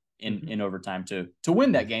Tillman in overtime to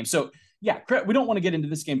win that game. So we don't want to get into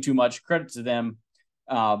this game too much. Credit to them.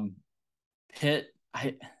 Pitt,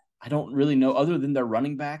 I don't really know, other than their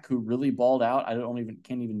running back who really balled out.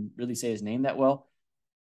 Can't even really say his name that well.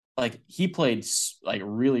 Like, he played like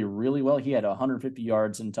really, really well. He had 150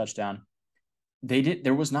 yards and touchdown.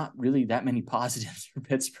 There was not really that many positives for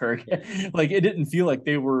Pittsburgh. Like, it didn't feel like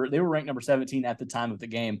they were ranked number 17 at the time of the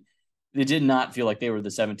game. It did not feel like they were the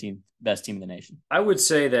 17th best team in the nation. I would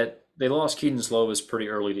say that they lost Keaton Slovis pretty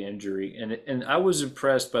early to injury, and I was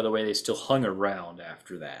impressed by the way they still hung around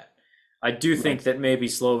after that. I do think that maybe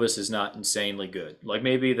Slovis is not insanely good. Like,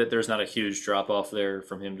 maybe that there's not a huge drop off there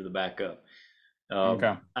from him to the backup.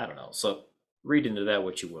 Okay. I don't know. So read into that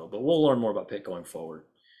what you will, but we'll learn more about Pitt going forward.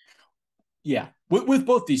 Yeah, with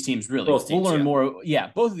both these teams, really. We'll learn more. Yeah,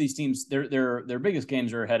 both of these teams, their biggest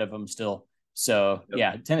games are ahead of them still. So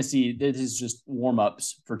Tennessee, this is just warm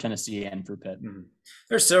ups for Tennessee and for Pitt. Mm-hmm.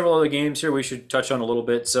 There's several other games here we should touch on a little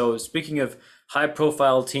bit. So, speaking of high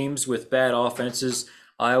profile teams with bad offenses,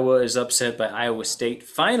 Iowa is upset by Iowa State.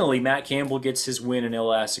 Finally, Matt Campbell gets his win in El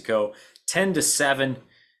Assico, 10-7.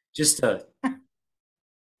 Just a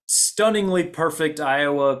stunningly perfect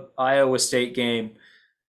Iowa State game.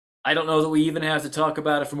 I don't know that we even have to talk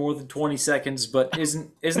about it for more than 20 seconds, but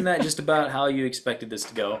isn't that just about how you expected this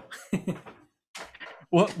to go?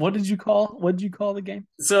 What did you call the game?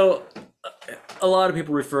 So a lot of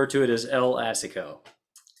people refer to it as El Assico.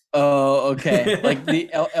 Oh, okay. Like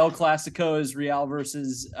the El Clasico is Real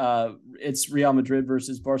versus it's Real Madrid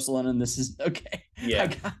versus Barcelona, and this is okay. Yeah. I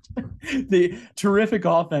got the terrific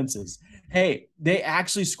offenses. Hey, they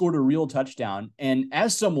actually scored a real touchdown. And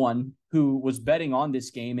as someone who was betting on this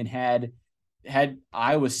game and had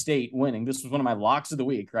Iowa State winning, this was one of my locks of the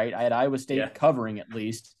week, right? I had Iowa State covering at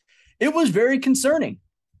least. It was very concerning.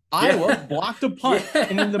 Iowa blocked a punt,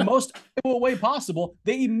 and in the most Iowa way possible,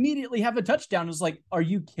 they immediately have a touchdown. It's like, are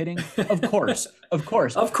you kidding? Of course.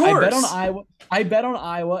 I bet on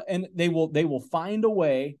Iowa, and they will find a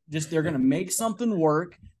way. Just they're going to make something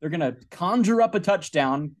work. They're going to conjure up a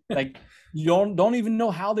touchdown. Like, you don't even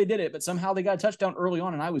know how they did it, but somehow they got a touchdown early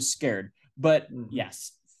on, and I was scared. But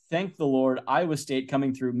yes, thank the Lord, Iowa State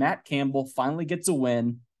coming through. Matt Campbell finally gets a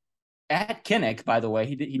win. At Kinnick, by the way,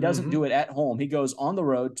 he doesn't do it at home. He goes on the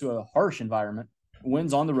road to a harsh environment,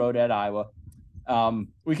 wins on the road at Iowa.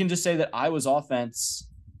 We can just say that Iowa's offense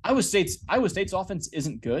Iowa State's offense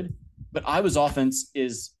isn't good, but Iowa's offense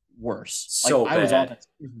is worse. Like So Iowa's bad. offense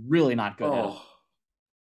is really not good at all.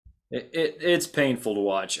 Oh, it's painful to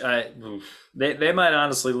watch. They might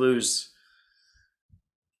honestly lose.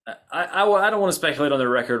 I don't want to speculate on their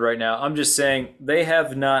record right now. I'm just saying they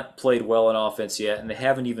have not played well in offense yet, and they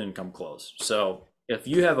haven't even come close. So if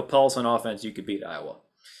you have a pulse on offense, you could beat Iowa.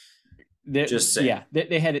 Just saying. Yeah,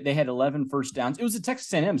 they had 11 first downs. It was a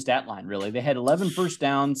Texas A&M stat line, really. They had 11 first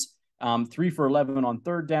downs, 3 for 11 on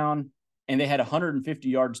third down, and they had 150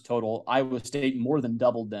 yards total. Iowa State more than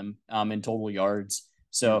doubled them in total yards.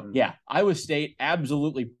 So yeah, Iowa State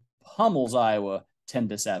absolutely pummels Iowa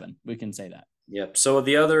 10-7. We can say that. Yep. So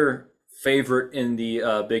the other favorite in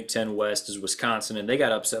the Big Ten West is Wisconsin, and they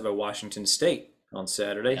got upset by Washington State on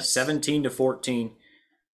Saturday, Yes. 17-14.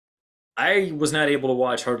 I was not able to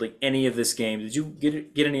watch hardly any of this game. Did you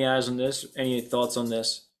get any eyes on this? Any thoughts on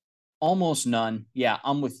this? Almost none. Yeah,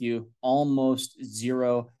 I'm with you. Almost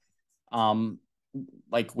zero. Um,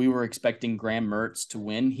 like we were expecting Graham Mertz to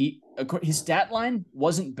win. His stat line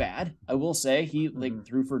wasn't bad. I will say he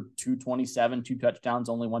threw for 227, 2 touchdowns,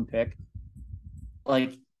 only 1 pick.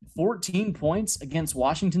 Like 14 points against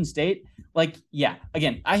Washington State. Like, yeah,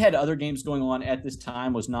 again, I had other games going on at this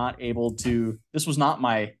time, was not able to, this was not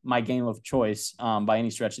my game of choice by any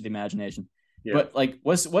stretch of the imagination. Yeah. But like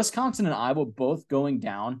Wisconsin and Iowa both going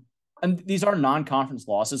down, and these are non-conference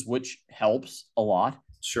losses, which helps a lot.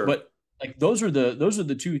 Sure. But like those are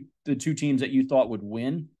the two teams that you thought would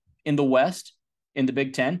win in the West in the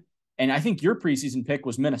Big Ten. And I think your preseason pick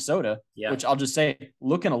was Minnesota, which I'll just say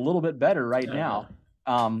looking a little bit better right now.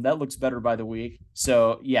 That looks better by the week.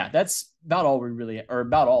 So yeah, that's about all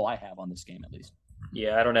about all I have on this game, at least.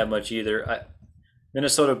 Yeah, I don't have much either.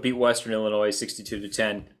 Minnesota beat Western Illinois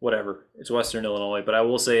 62-10. Whatever, it's Western Illinois. But I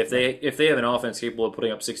will say if they have an offense capable of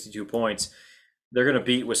putting up 62 points, they're going to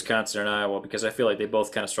beat Wisconsin and Iowa, because I feel like they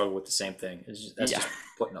both kind of struggle with the same thing. That's just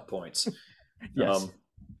putting up points. Yes,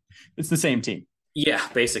 it's the same team. Yeah,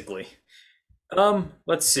 basically.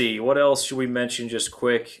 Let's see. What else should we mention just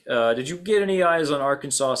quick? Did you get any eyes on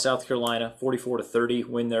Arkansas, South Carolina? 44-30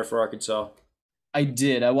 win there for Arkansas. I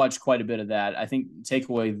did. I watched quite a bit of that. I think the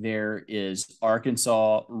takeaway there is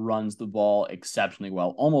Arkansas runs the ball exceptionally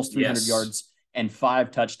well. Almost 300 yards and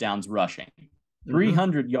 5 touchdowns rushing.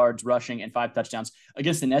 300 yards rushing and 5 touchdowns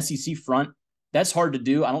against an SEC front. That's hard to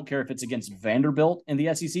do. I don't care if it's against Vanderbilt in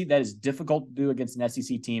the SEC. That is difficult to do against an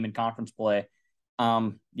SEC team in conference play.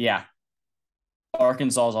 Yeah.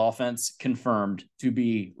 Arkansas's offense confirmed to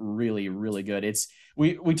be really, really good.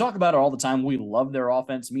 We talk about it all the time. We love their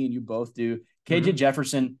offense. Me and you both do. KJ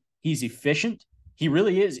Jefferson, he's efficient. He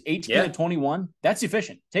really is. 18-21. That's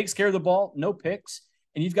efficient. Takes care of the ball, no picks.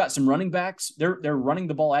 And you've got some running backs. They're running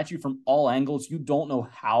the ball at you from all angles. You don't know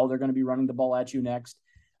how they're going to be running the ball at you next.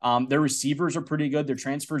 Their receivers are pretty good. Their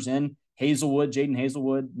transfers in. Jaden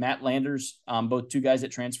Hazelwood, Matt Landers, both 2 guys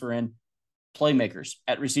that transfer in. Playmakers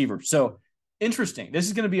at receiver. So interesting. This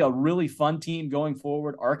is going to be a really fun team going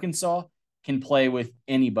forward. Arkansas can play with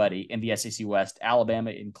anybody in the SEC West,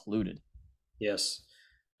 Alabama included. Yes.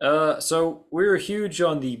 So we were huge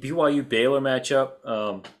on the BYU Baylor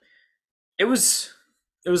matchup. It was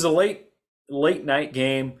a late night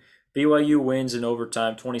game. BYU wins in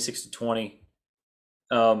overtime, 26-20.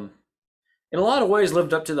 In a lot of ways,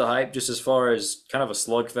 lived up to the hype, just as far as kind of a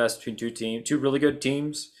slugfest between two really good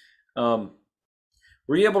teams.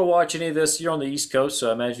 Were you able to watch any of this? You're on the East Coast, so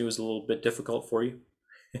I imagine it was a little bit difficult for you.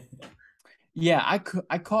 Yeah,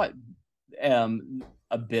 I caught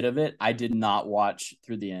a bit of it. I did not watch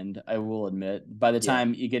through the end, I will admit. By the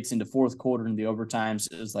time it gets into fourth quarter and the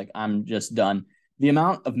overtimes, it was like, I'm just done. The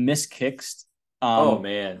amount of missed kicks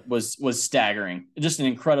was staggering. Just an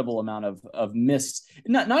incredible amount of missed,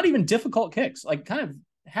 not even difficult kicks, like kind of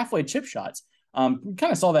halfway chip shots. We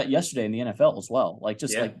kind of saw that yesterday in the NFL as well, like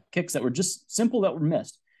just like kicks that were just simple that were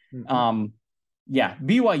missed.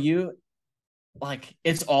 BYU, like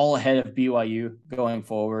it's all ahead of BYU going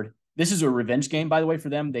forward. This is a revenge game, by the way, for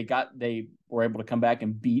them. They were able to come back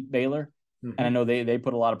and beat Baylor, and I know they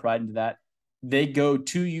put a lot of pride into that. They go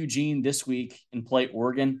to Eugene this week and play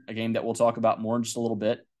Oregon, a game that we'll talk about more in just a little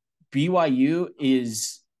bit. BYU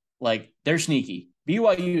is like, they're sneaky.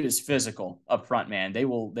 BYU is physical up front, man. They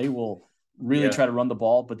will really try to run the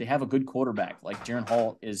ball, but they have a good quarterback. Like Jaron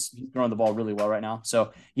Hall is throwing the ball really well right now.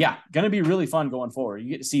 So yeah, going to be really fun going forward.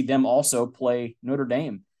 You get to see them also play Notre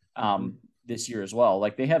Dame this year as well.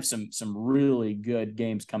 Like they have some really good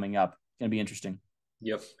games coming up. Going to be interesting.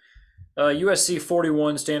 Yep. USC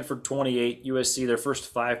 41, Stanford 28. USC, their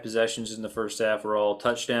first 5 possessions in the first half were all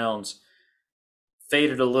touchdowns.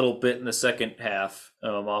 Faded a little bit in the second half,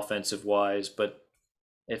 offensive wise, but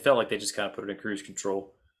It felt like they just kind of put it in cruise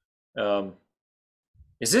control. Um,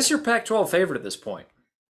 is this your Pac-12 favorite at this point?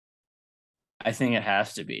 I think it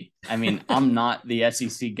has to be. I mean, I'm not the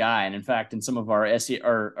SEC guy, and in fact, in some of our SEC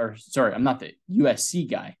or sorry, I'm not the USC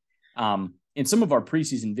guy. In some of our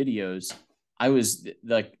preseason videos, I was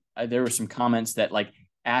like, there were some comments that like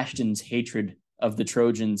Ashton's hatred of the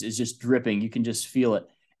Trojans is just dripping. You can just feel it,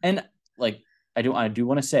 and like I do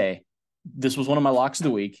want to say, this was one of my locks of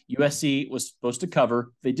the week. USC was supposed to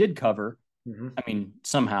cover. They did cover. Mm-hmm. I mean,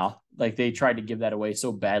 somehow, like they tried to give that away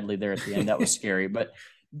so badly there at the end. That was scary, but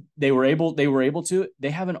they were able to.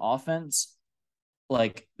 They have an offense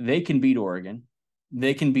like they can beat Oregon.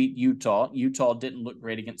 They can beat Utah. Utah didn't look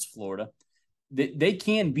great against Florida. They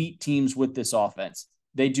can beat teams with this offense.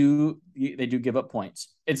 They do give up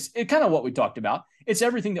points. It's kind of what we talked about. It's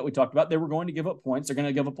everything that we talked about. They were going to give up points. They're going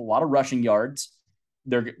to give up a lot of rushing yards.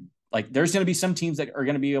 They're like, there's going to be some teams that are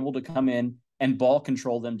going to be able to come in and ball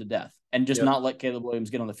control them to death and just not let Caleb Williams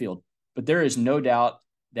get on the field. But there is no doubt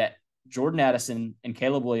that Jordan Addison and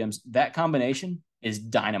Caleb Williams, that combination is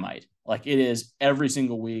dynamite. Like it is every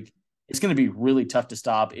single week. It's going to be really tough to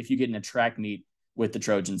stop if you get in a track meet with the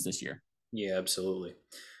Trojans this year. Yeah, absolutely.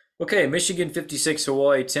 Okay, Michigan 56,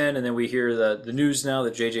 Hawaii 10, and then we hear the news now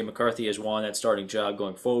that J.J. McCarthy has won that starting job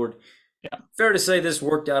going forward. Yeah. Fair to say this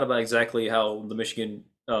worked out about exactly how the Michigan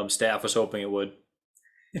staff was hoping it would.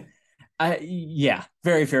 Yeah,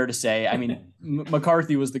 very fair to say. I mean,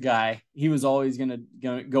 McCarthy was the guy. He was always going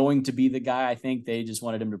to be the guy. I think they just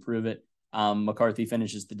wanted him to prove it. McCarthy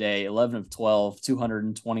finishes the day 11 of 12,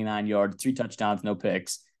 229 yards, 3 touchdowns, no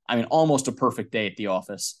picks. I mean, almost a perfect day at the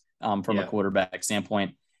office from a quarterback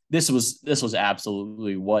standpoint. This was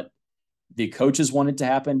absolutely what the coaches wanted to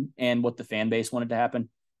happen and what the fan base wanted to happen.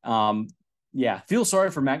 Feel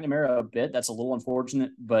sorry for McNamara a bit. That's a little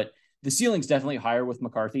unfortunate, but the ceiling's definitely higher with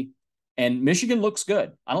McCarthy. And Michigan looks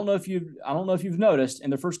good. I don't know if you've noticed in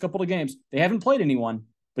the first couple of games, they haven't played anyone,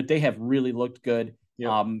 but they have really looked good.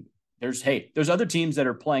 Yep. There's other teams that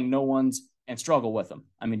are playing no ones and struggle with them.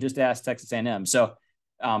 I mean, just ask Texas A&M. So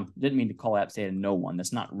didn't mean to call App State a no one.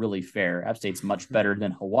 That's not really fair. App State's much better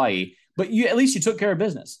than Hawaii, but at least you took care of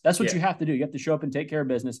business. That's what you have to do. You have to show up and take care of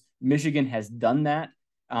business. Michigan has done that.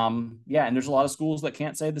 And there's a lot of schools that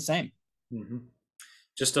can't say the same. Mm-hmm.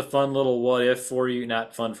 Just a fun little what if for you.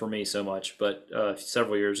 Not fun for me so much, but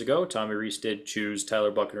several years ago, Tommy Rees did choose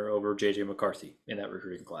Tyler Buckner over J.J. McCarthy in that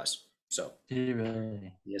recruiting class. So did he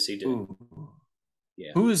really? Yes, he did. Ooh.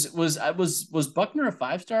 Yeah. Was Buckner a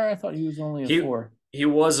 5-star? I thought he was only a 4. He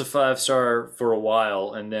was a 5-star for a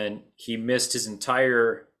while, and then he missed his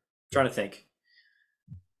entire. Trying to think.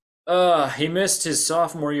 He missed his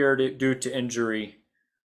sophomore year due to injury,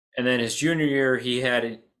 and then his junior year he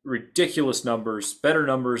had ridiculous numbers, better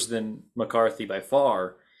numbers than McCarthy by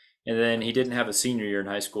far, and then he didn't have a senior year in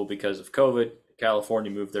high school because of COVID. California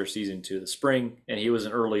moved their season to the spring, and he was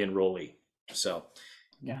an early enrollee. So,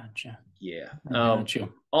 gotcha. Yeah. Gotcha.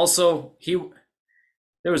 Also,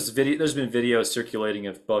 there's been videos circulating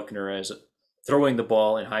of Buckner as throwing the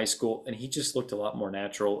ball in high school, and he just looked a lot more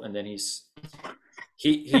natural. And then he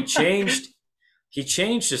changed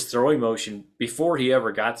his throwing motion before he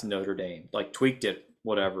ever got to Notre Dame, like tweaked it,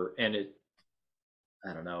 whatever. And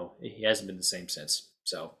I don't know, he hasn't been the same since.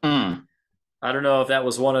 So I don't know if that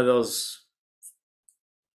was one of those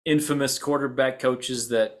infamous quarterback coaches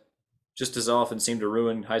that just as often seem to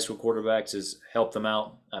ruin high school quarterbacks as help them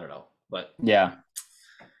out. I don't know, but yeah.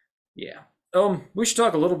 We should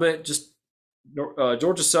talk a little bit. Just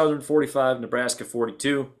Georgia Southern 45, Nebraska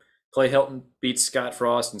 42. Clay Helton beats Scott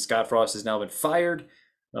Frost, and Scott Frost has now been fired.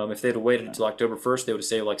 If they'd have waited until October 1st, they would have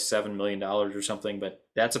saved like $7 million or something. But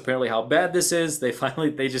that's apparently how bad this is. They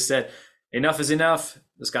just said enough is enough.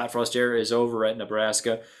 The Scott Frost era is over at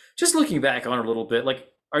Nebraska. Just looking back on it a little bit, like,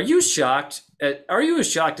 are you as shocked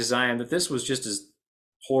as I am that this was just as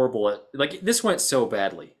horrible? Like, this went so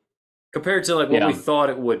badly compared to like what we thought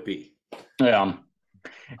it would be. Yeah.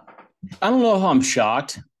 I don't know if I'm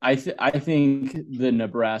shocked. I think the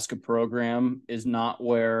Nebraska program is not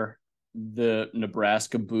where the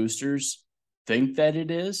Nebraska boosters think that it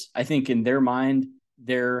is. I think in their mind,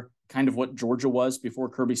 they're kind of what Georgia was before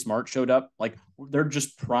Kirby Smart showed up. Like, they're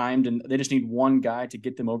just primed and they just need one guy to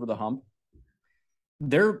get them over the hump.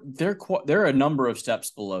 They're a number of steps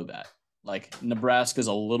below that. Like, Nebraska's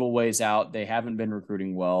a little ways out. They haven't been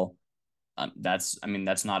recruiting well. That's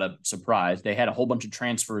not a surprise. They had a whole bunch of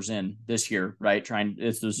transfers in this year, right?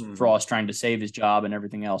 This was Frost trying to save his job and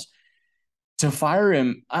everything else. To fire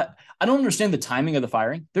him, I don't understand the timing of the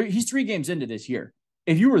firing. He's 3 games into this year.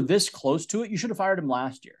 If you were this close to it, you should have fired him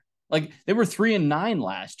last year. Like, they were 3-9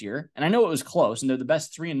 last year, and I know it was close, and they're the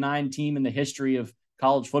best 3-9 team in the history of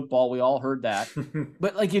college football. We all heard that.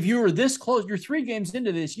 But like, if you were this close, you're 3 games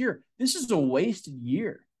into this year. This is a wasted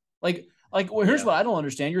year. Well, here's what I don't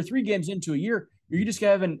understand. You're 3 games into a year. Are you just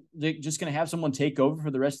gonna have someone take over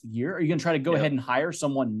for the rest of the year? Are you gonna try to go ahead and hire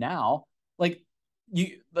someone now? Like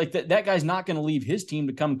that guy's not gonna leave his team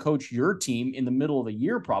to come coach your team in the middle of the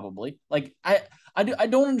year, probably. Like I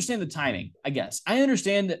don't understand the timing. I guess I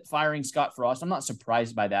understand that firing Scott Frost. I'm not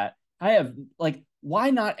surprised by that.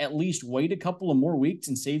 Why not at least wait a couple of more weeks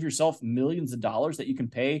and save yourself millions of dollars that you can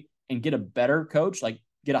pay and get a better coach, like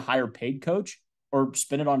get a higher paid coach, or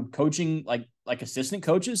spend it on coaching like assistant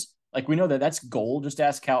coaches. Like, we know that's gold. Just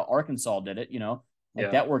ask how Arkansas did it,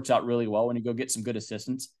 that works out really well when you go get some good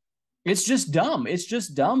assistants. It's just dumb. It's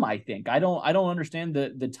just dumb, I think. I don't understand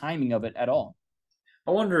the timing of it at all.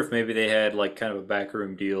 I wonder if maybe they had like kind of a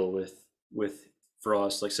backroom deal with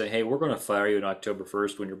Frost, like say, hey, we're going to fire you on October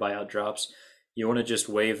 1st when your buyout drops. You want to just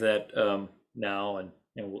waive that now, and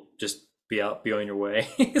we'll just be on your way,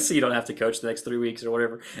 so you don't have to coach the next 3 weeks or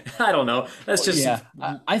whatever. I don't know. That's just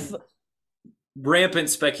rampant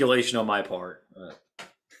speculation on my part.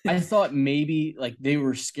 I thought maybe like they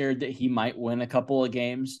were scared that he might win a couple of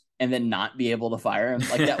games and then not be able to fire him.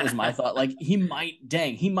 Like, that was my thought. Like, he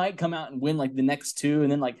might come out and win like the next 2,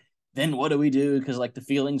 and then what do we do? Because like the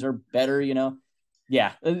feelings are better,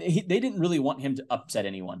 Yeah, they didn't really want him to upset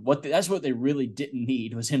anyone. That's what they really didn't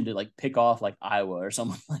need, was him to like pick off like Iowa or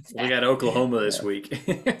something like that. We got Oklahoma this week.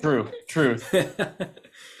 Truth.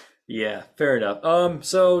 Yeah, fair enough.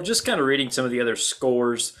 So just kind of reading some of the other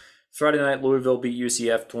scores. Friday night, Louisville beat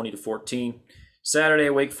UCF 20-14. Saturday,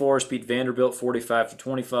 Wake Forest beat Vanderbilt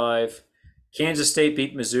 45-25. Kansas State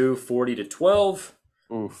beat Mizzou 40-12.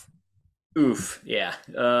 Oof. Yeah.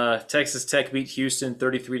 Texas Tech beat Houston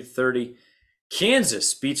 33-30.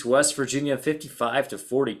 Kansas beats West Virginia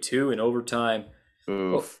 55-42 in overtime.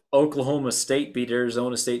 Oklahoma State beat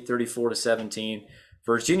Arizona State 34-17.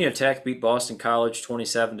 Virginia Tech beat Boston College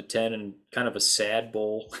 27-10 in kind of a sad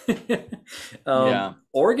bowl.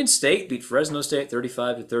 Oregon State beat Fresno State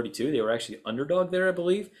 35-32. They were actually underdog there, I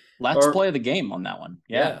believe. Let's play the game on that one.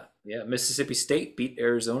 Yeah. Mississippi State beat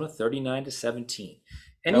Arizona 39-17.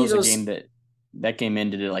 And that was a game that game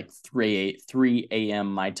ended at like 3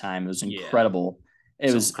 a.m. my time. It was incredible.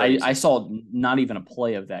 It was I saw not even a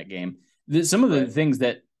play of that game. Some of the things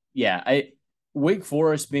that Wake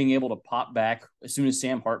Forest being able to pop back as soon as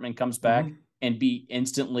Sam Hartman comes back and be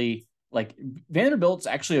instantly like, Vanderbilt's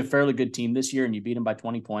actually a fairly good team this year, and you beat them by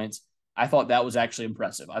 20 points. I thought that was actually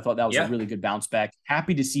impressive. I thought that was a really good bounce back.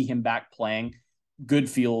 Happy to see him back playing. Good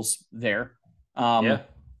feels there.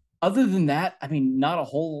 Other than that, I mean, not a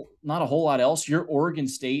whole lot else. Your Oregon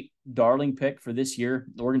State darling pick for this year,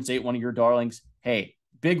 Oregon State, one of your darlings. Hey,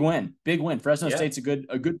 big win. Fresno State's a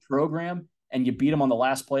good program, and you beat them on the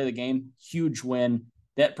last play of the game. Huge win.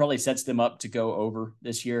 That probably sets them up to go over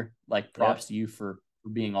this year. Like, props to you for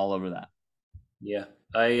being all over that. Yeah,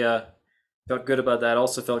 I felt good about that.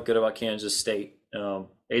 Also felt good about Kansas State.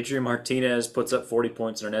 Adrian Martinez puts up 40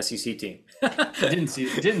 points on an SEC team. Didn't see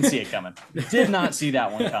it coming. Did not see that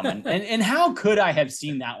one coming. And how could I have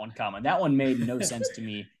seen that one coming? That one made no sense to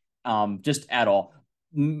me, just at all.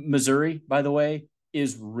 Missouri, by the way,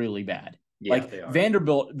 is really bad. Yeah, like, they are.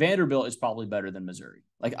 Vanderbilt is probably better than Missouri.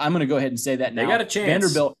 Like, I'm going to go ahead and say that now. They got a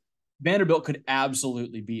chance. Vanderbilt could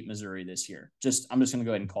absolutely beat Missouri this year. I'm just going to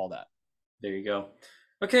go ahead and call that. There you go.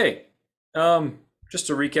 Okay. Just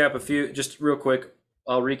to recap just real quick,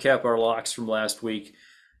 I'll recap our locks from last week.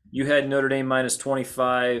 You had Notre Dame minus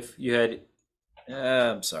 25. You had,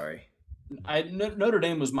 I'm sorry. Notre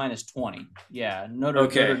Dame was minus 20. Yeah. Notre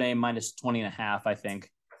Dame minus 20.5, I think.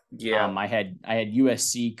 Yeah. I had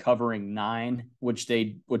USC covering 9, which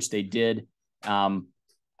they did. I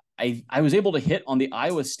was able to hit on the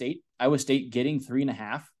Iowa State getting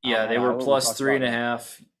 3.5. Yeah, they were plus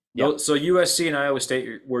 3.5. Yep. So USC and Iowa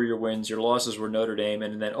State were your wins. Your losses were Notre Dame,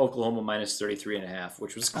 and then Oklahoma minus 33.5,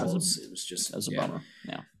 which was close. It was just a bummer.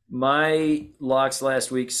 Yeah. My locks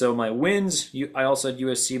last week. So my wins, I also had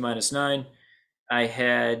USC minus 9. I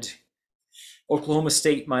had Oklahoma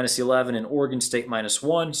State minus 11 and Oregon State minus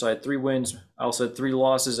 1. So I had 3 wins. I also had 3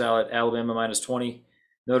 losses. I had Alabama minus 20,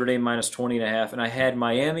 Notre Dame minus 20.5, and I had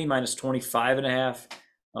Miami minus 25.5.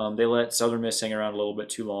 They let Southern Miss hang around a little bit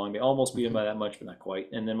too long. They almost beat them by that much, but not quite.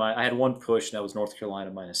 And then I had 1 push, and that was North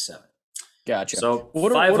Carolina minus 7. Gotcha. So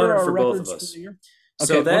what 500 for both of us. Okay,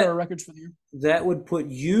 so what are our records for the year? That would put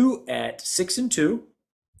you at 6-2.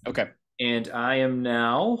 Okay. And I am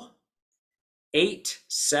now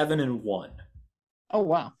 8-7-1. Oh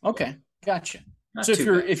wow. Okay. Gotcha. So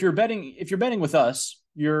if you're betting with us,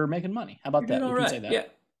 you're making money. How about that? All right. Say that. Yeah.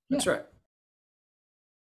 That's right.